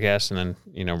to the podcast, and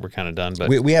then, we're kind of done. But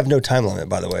we have no time limit,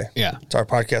 by the way. Yeah. It's our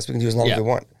podcast. We can do as long as we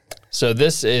want. So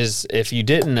this is, if you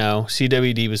didn't know,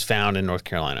 CWD was found in North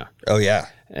Carolina. Oh, yeah.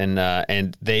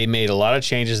 And they made a lot of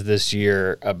changes this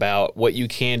year about what you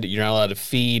can do. You're not allowed to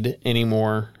feed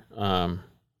anymore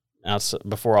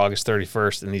before August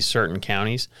 31st in these certain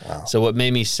counties. Wow. So what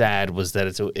made me sad was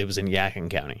that it was in Yadkin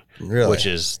County, Really? which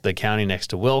is the county next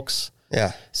to Wilkes.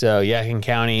 Yeah. So Yadkin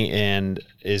County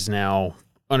is now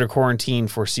under quarantine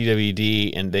for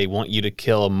CWD, and they want you to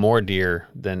kill more deer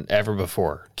than ever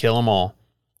before. Kill them all.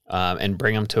 And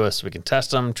bring them to us so we can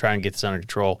test them, try and get this under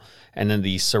control. And then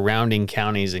the surrounding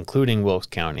counties, including Wilkes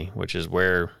County, which is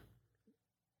where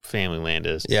family land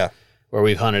is, where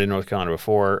we've hunted in North Carolina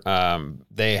before,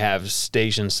 they have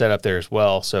stations set up there as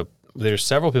well. So there's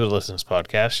several people that listen to this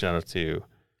podcast. Shout out to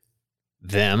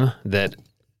them that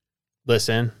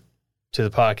listen to the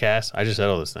podcast. I just said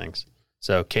all those things.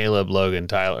 So Caleb, Logan,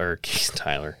 Tyler.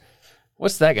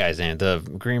 What's that guy's name? The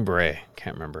Green Beret.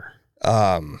 Can't remember.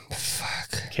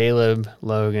 Fuck. Caleb,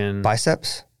 Logan.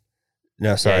 Biceps?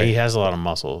 No, sorry. Yeah, he has a lot of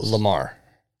muscles. Lamar,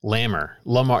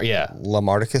 yeah.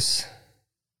 Lamarticus?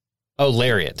 Oh,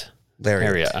 Lariat.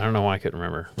 Lariat. I don't know why I couldn't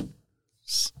remember.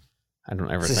 I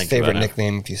don't ever It's his think favorite about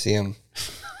nickname if you see him.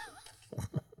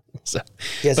 So,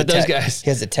 But those guys. He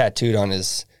has it tattooed on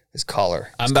his collar.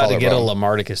 I'm about to get a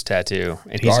Lamarticus tattoo,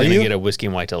 and he's going to get a Whiskey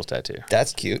and Whitetails tattoo.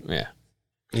 That's cute. Yeah.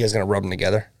 You guys going to rub them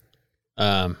together?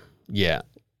 Yeah.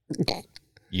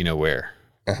 You know where.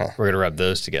 Uh-huh. We're going to rub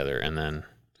those together, and then...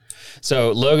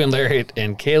 So, Logan, Lariat,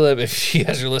 and Caleb, if you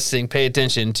guys are listening, pay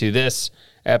attention to this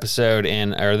episode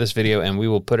or this video, and we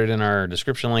will put it in our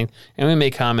description link, and we may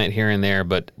comment here and there,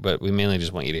 but we mainly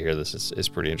just want you to hear this. It's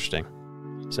pretty interesting.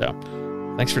 So,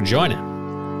 thanks for joining.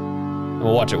 And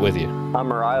we'll watch it with you. I'm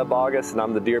Mariah Bogus, and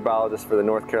I'm the deer biologist for the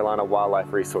North Carolina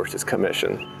Wildlife Resources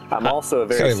Commission. I'm also a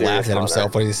very serious laughed at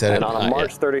himself when he said and it. on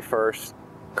March 31st,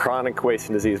 chronic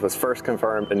wasting disease was first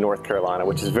confirmed in North Carolina,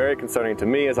 which is very concerning to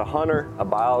me as a hunter, a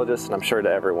biologist, and I'm sure to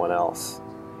everyone else.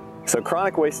 So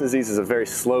chronic wasting disease is a very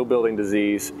slow-building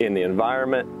disease in the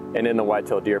environment and in the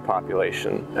whitetail deer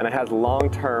population, and it has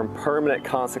long-term permanent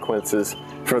consequences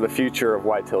for the future of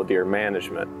whitetail deer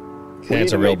management. We need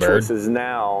to make choices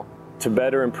now to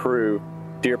better improve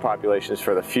deer populations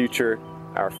for the future.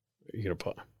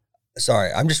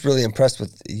 Sorry, I'm just really impressed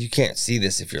with, you can't see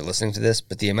this if you're listening to this,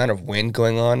 but the amount of wind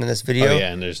going on in this video. Oh,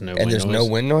 yeah, and there's no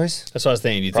wind noise. That's what I was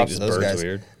thinking. You think this bird's guys.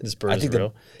 weird? This bird's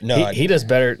real? He does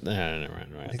better. Never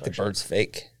mind. I think the bird's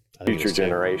fake. Future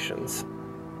generations.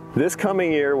 This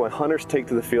coming year, when hunters take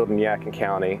to the field in Yadkin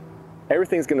County,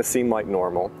 everything's going to seem like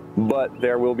normal, but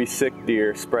there will be sick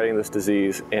deer spreading this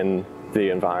disease in the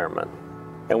environment,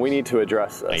 and we need to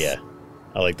address this. Oh, yeah,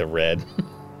 I like the red.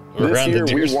 This year,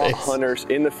 we want hunters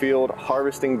in the field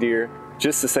harvesting deer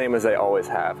just the same as they always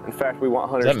have. In fact, we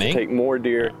want hunters to take more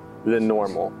deer than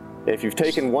normal. If you've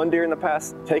taken one deer in the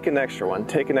past, take an extra one,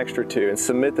 take an extra two, and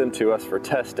submit them to us for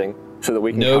testing so that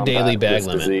we can combat daily bag this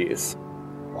limit. disease.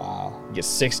 Wow. You get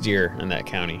 6 deer in that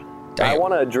county. I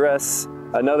want to address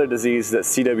another disease that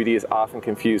CWD is often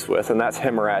confused with, and that's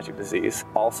hemorrhagic disease,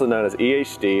 also known as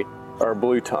EHD or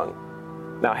blue tongue.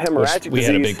 Now, hemorrhagic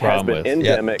disease has been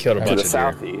endemic to the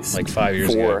southeast like 5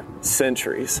 years for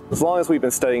centuries. As long as we've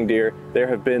been studying deer, there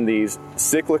have been these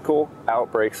cyclical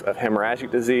outbreaks of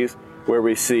hemorrhagic disease where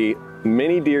we see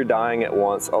many deer dying at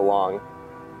once along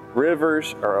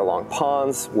rivers or along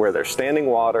ponds where there's standing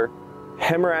water.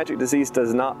 Hemorrhagic disease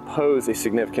does not pose a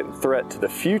significant threat to the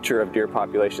future of deer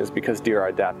populations because deer are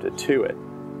adapted to it.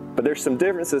 But there's some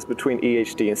differences between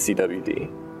EHD and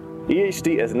CWD.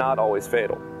 EHD is not always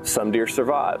fatal. Some deer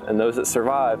survive, and those that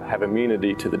survive have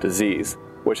immunity to the disease,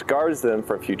 which guards them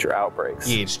from future outbreaks.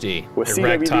 EHD, with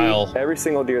CWD, every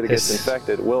single deer that gets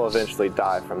infected will eventually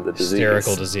die from the disease.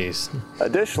 Hysterical disease.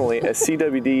 Additionally, as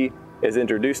CWD is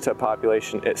introduced to a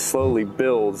population, it slowly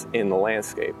builds in the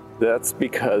landscape. That's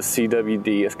because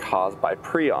CWD is caused by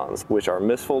prions, which are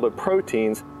misfolded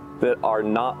proteins that are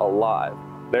not alive.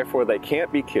 Therefore, they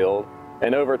can't be killed,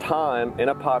 and over time, in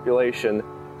a population,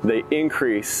 they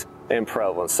increase in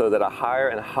prevalence so that a higher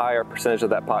and higher percentage of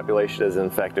that population is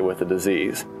infected with the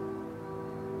disease.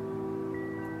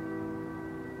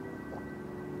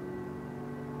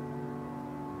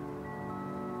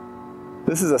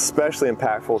 This is especially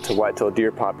impactful to whitetail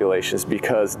deer populations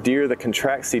because deer that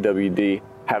contract CWD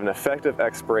have an effective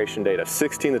expiration date of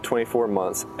 16 to 24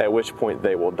 months, at which point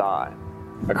they will die.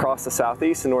 Across the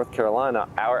Southeast and North Carolina,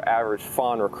 our average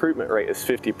fawn recruitment rate is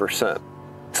 50%.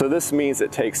 So this means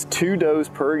it takes 2 does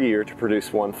per year to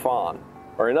produce 1 fawn.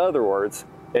 Or in other words,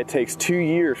 it takes 2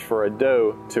 years for a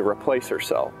doe to replace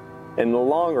herself. In the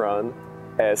long run,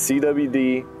 as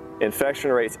CWD infection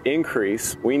rates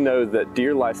increase, we know that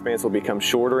deer lifespans will become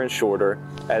shorter and shorter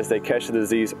as they catch the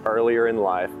disease earlier in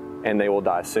life, and they will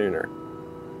die sooner.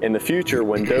 In the future,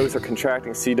 when does are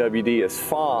contracting CWD as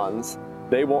fawns,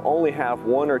 they will only have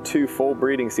 1 or 2 full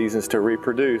breeding seasons to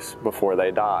reproduce before they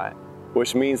die,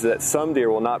 which means that some deer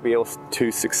will not be able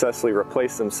to successfully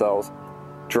replace themselves,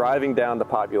 driving down the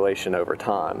population over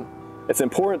time. It's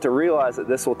important to realize that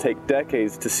this will take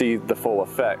decades to see the full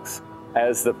effects,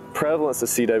 as the prevalence of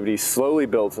CWD slowly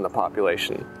builds in the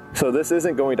population. So this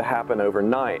isn't going to happen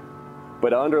overnight,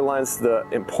 but it underlines the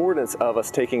importance of us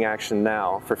taking action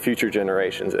now for future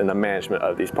generations in the management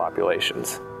of these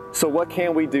populations. So what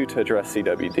can we do to address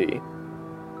CWD?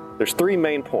 There's 3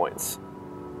 main points.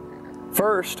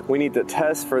 First, we need to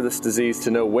test for this disease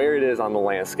to know where it is on the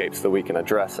landscape so that we can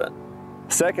address it.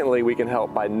 Secondly, we can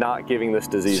help by not giving this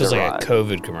disease a ride. Like a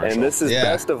COVID commercial. And this is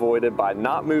best avoided by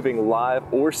not moving live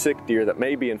or sick deer that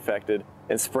may be infected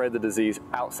and spread the disease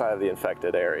outside of the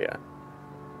infected area.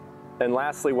 And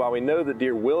lastly, while we know that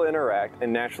deer will interact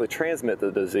and naturally transmit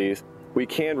the disease, we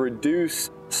can reduce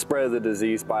spread of the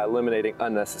disease by eliminating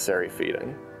unnecessary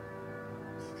feeding.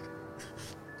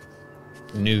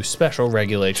 New special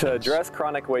regulations. To address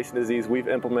chronic wasting disease, we've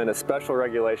implemented special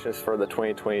regulations for the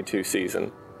 2022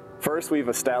 season. First, we've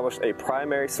established a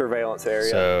primary surveillance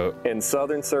area in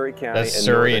southern Surry County. That's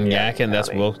Surry and Yadkin,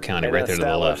 that's Will County right there to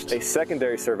the left. And established a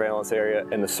secondary surveillance area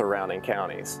in the surrounding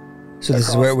counties. So this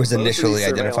is where it was initially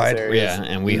identified? Yeah,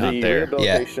 and we hunt there.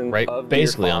 Yeah, right,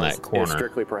 basically on that corner. Is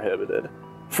strictly prohibited.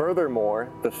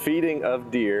 Furthermore, the feeding of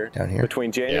deer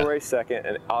between January 2nd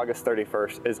and August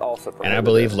 31st is also prohibited. And I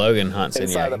believe Logan hunts in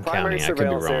Inside the Yadkin primary County. I could be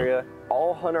surveillance wrong. area,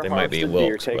 all hunter harvested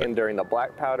deer taken but during the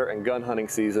black powder and gun hunting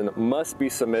season must be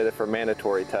submitted for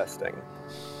mandatory testing.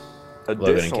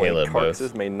 Additionally,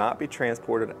 carcasses may not be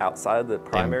transported outside the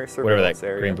primary surveillance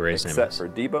area except for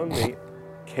deboned meat,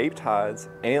 caped hides,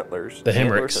 antlers,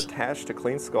 antlers attached to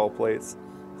clean skull plates,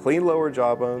 clean lower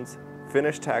jawbones,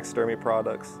 finished taxidermy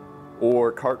products,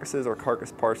 or carcasses or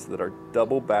carcass parts that are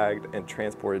double bagged and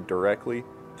transported directly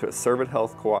to a Cervid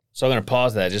Health Co-op. So I'm going to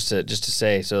pause that just to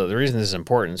say. So the reason this is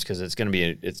important is because it's going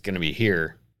to be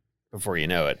here before you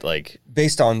know it. Like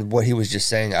based on what he was just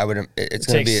saying, it's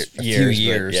going to be a few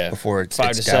years before it's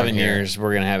 5 to 7 years.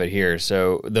 We're going to have it here.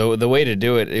 So the way to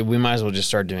do it, we might as well just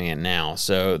start doing it now.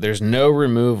 So there's no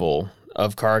removal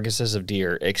of carcasses of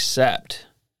deer except,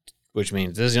 which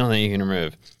means this is the only thing you can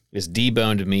remove, is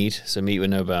deboned meat, so meat with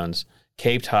no bones,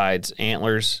 caped hides,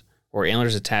 antlers, or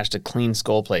antlers attached to clean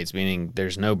skull plates, meaning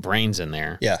there's no brains in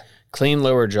there. Yeah. Clean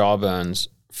lower jawbones,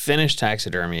 finished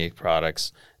taxidermy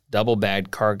products,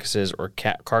 double-bagged carcasses or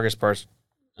carcass parts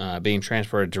being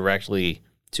transported directly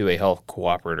to a health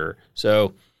cooperator.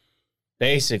 So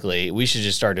basically, we should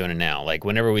just start doing it now. Like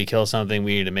whenever we kill something,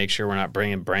 we need to make sure we're not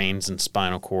bringing brains and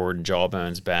spinal cord and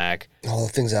jawbones back. All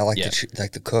the things I like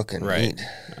to cook and eat.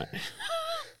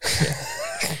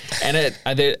 And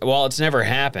while it's never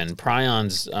happened,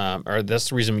 prions are that's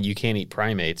the reason you can't eat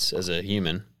primates as a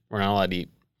human. We're not allowed to eat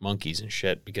monkeys and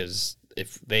shit because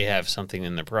if they have something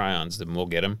in their prions, then we'll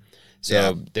get them.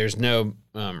 So there's no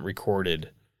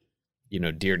recorded,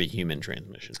 deer to human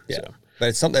transmission. Yeah. So. But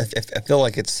it's something. I feel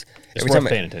like it's worth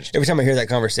paying attention to. Every time I hear that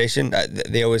conversation,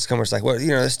 they always come. It's like, well,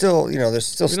 there's still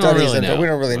studies, and we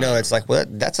don't really know. It's like, well,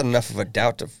 that's enough of a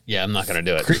doubt to. Yeah, I'm not going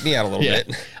to do it. Creep me out a little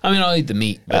bit. I mean, I'll eat the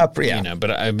meat, but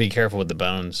but I'd be careful with the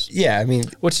bones. Yeah, I mean,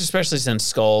 which especially since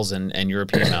skulls and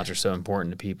European mounts are so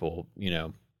important to people,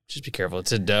 just be careful.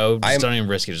 It's a doe. Just don't even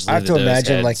risk it. Just leave I have the to doe's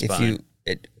imagine, head. like, It's fine.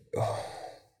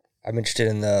 I'm interested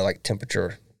in the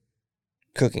temperature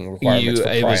cooking requirements for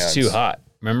prions. It was too hot.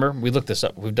 Remember, we looked this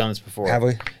up. We've done this before. Have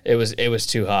we? It was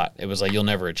too hot. It was like you'll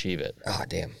never achieve it. Oh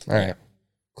damn! All right,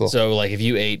 cool. So like if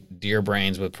you ate deer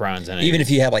brains with prions in it, even if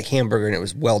you had like hamburger and it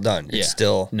was well done, it's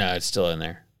still it's still in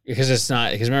there because it's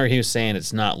not. Because remember he was saying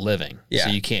it's not living. Yeah. So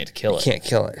you can't kill it. You can't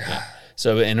kill it. Yeah.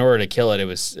 So in order to kill it, it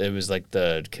was like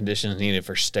the conditions needed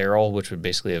for sterile, which would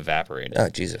basically evaporate it. Oh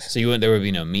Jesus! So there would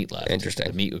be no meat left. Interesting.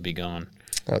 The meat would be gone.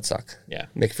 That would suck. Yeah.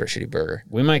 Make for a shitty burger.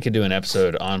 We might could do an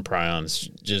episode on prions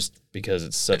just because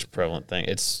it's such a prevalent thing.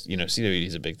 It's, CWD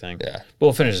is a big thing. Yeah. But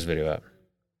we'll finish this video up.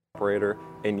 Operator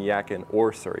in Yadkin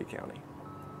or Surry County.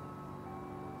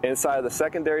 Inside the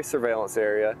secondary surveillance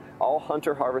area, all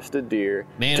hunter-harvested deer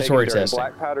Mandatory taken during testing.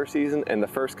 black powder season and the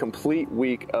first complete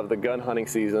week of the gun hunting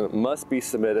season must be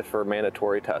submitted for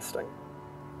mandatory testing.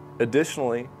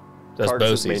 Additionally, That's bow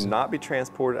carcasses may season. not be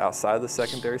transported outside the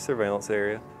secondary surveillance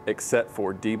area except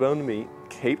for deboned meat,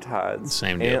 caped hides,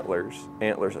 Same deal.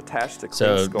 antlers attached to clean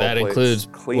So skull that plates, includes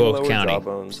clean Will lower County.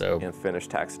 jawbones, So- and finished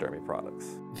taxidermy products.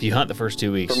 If you hunt the first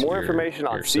 2 weeks, For more you're- information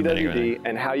on you're submitting CWD everything.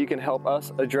 and how you can help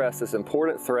us address this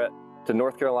important threat to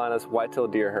North Carolina's whitetail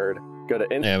deer herd, go to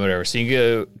Yeah, whatever. So you can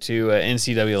go to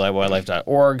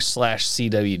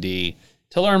ncwlifewildlife.org/CWD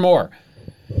to learn more.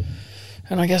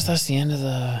 And I guess that's the end of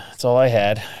that's all I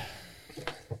had.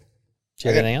 Do you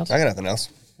have anything else? I got nothing else.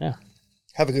 Yeah.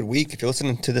 Have a good week. If you're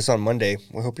listening to this on Monday,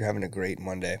 we hope you're having a great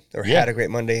Monday. Or Yeah. had a great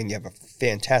Monday and you have a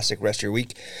fantastic rest of your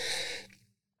week.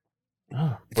 If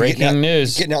you're Breaking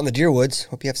news. Getting out in the deer woods.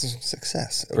 Hope you have some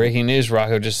success. Breaking news.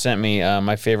 Rocco just sent me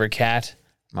my favorite cat,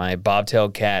 my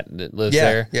bobtailed cat that lives Yeah,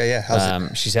 there. yeah.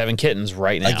 How's it? She's having kittens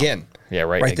right now. Again. Yeah,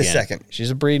 right Right this again. second.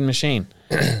 She's a breeding machine.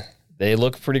 They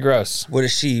look pretty gross. What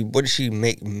does she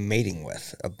make mating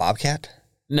with? A bobcat?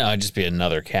 No, it'd just be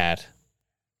another cat.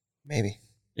 Maybe.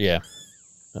 Yeah.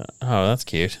 Oh, that's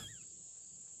cute.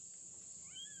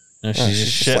 No, she's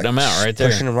just shitting like them out right there.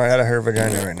 Pushing them right out of her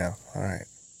vagina right now. All right.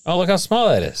 Oh, look how small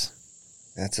that is.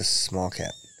 That's a small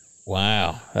cat.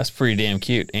 Wow, that's pretty damn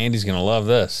cute. Andy's gonna love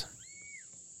this.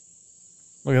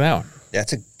 Look at that one.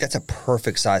 That's a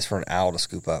perfect size for an owl to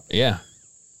scoop up. Yeah.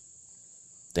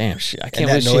 Damn, I And can't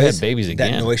that believe she had babies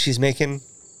again. That noise she's making.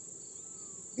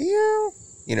 Meow.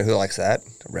 You know who likes that?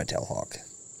 A red-tailed hawk.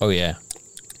 Oh yeah.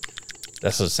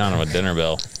 That's the sound of a dinner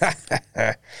bell.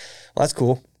 Well, that's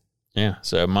cool. Yeah.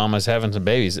 So Mama's having some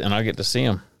babies, and I get to see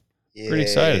them. Pretty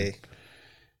excited. Yay.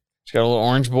 She's got a little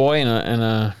orange boy and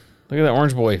a look at that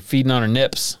orange boy feeding on her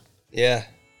nips. Yeah.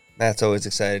 Matt's always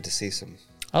excited to see some.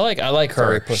 I like her.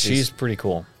 Furry pussies. She's pretty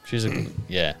cool. She's a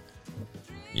yeah.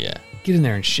 Get in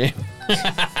there and shame.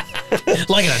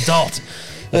 Like an adult.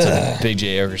 That's a Big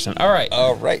J Ogerson. All right.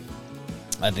 All right.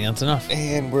 I think that's enough.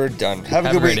 And we're done. Have a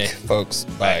Have a good great week, day. folks.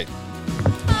 Bye.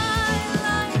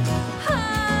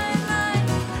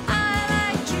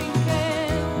 I like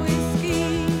drinking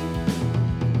whiskey.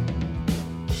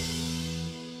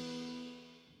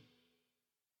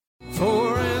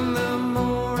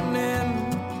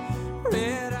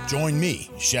 Join me,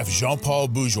 Chef Jean-Paul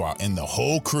Bourgeois, and the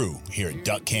whole crew here at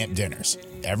Duck Camp Dinners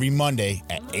every Monday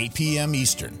at 8 p.m.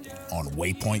 Eastern on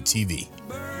Waypoint TV.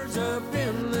 Birds up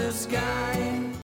in the sky.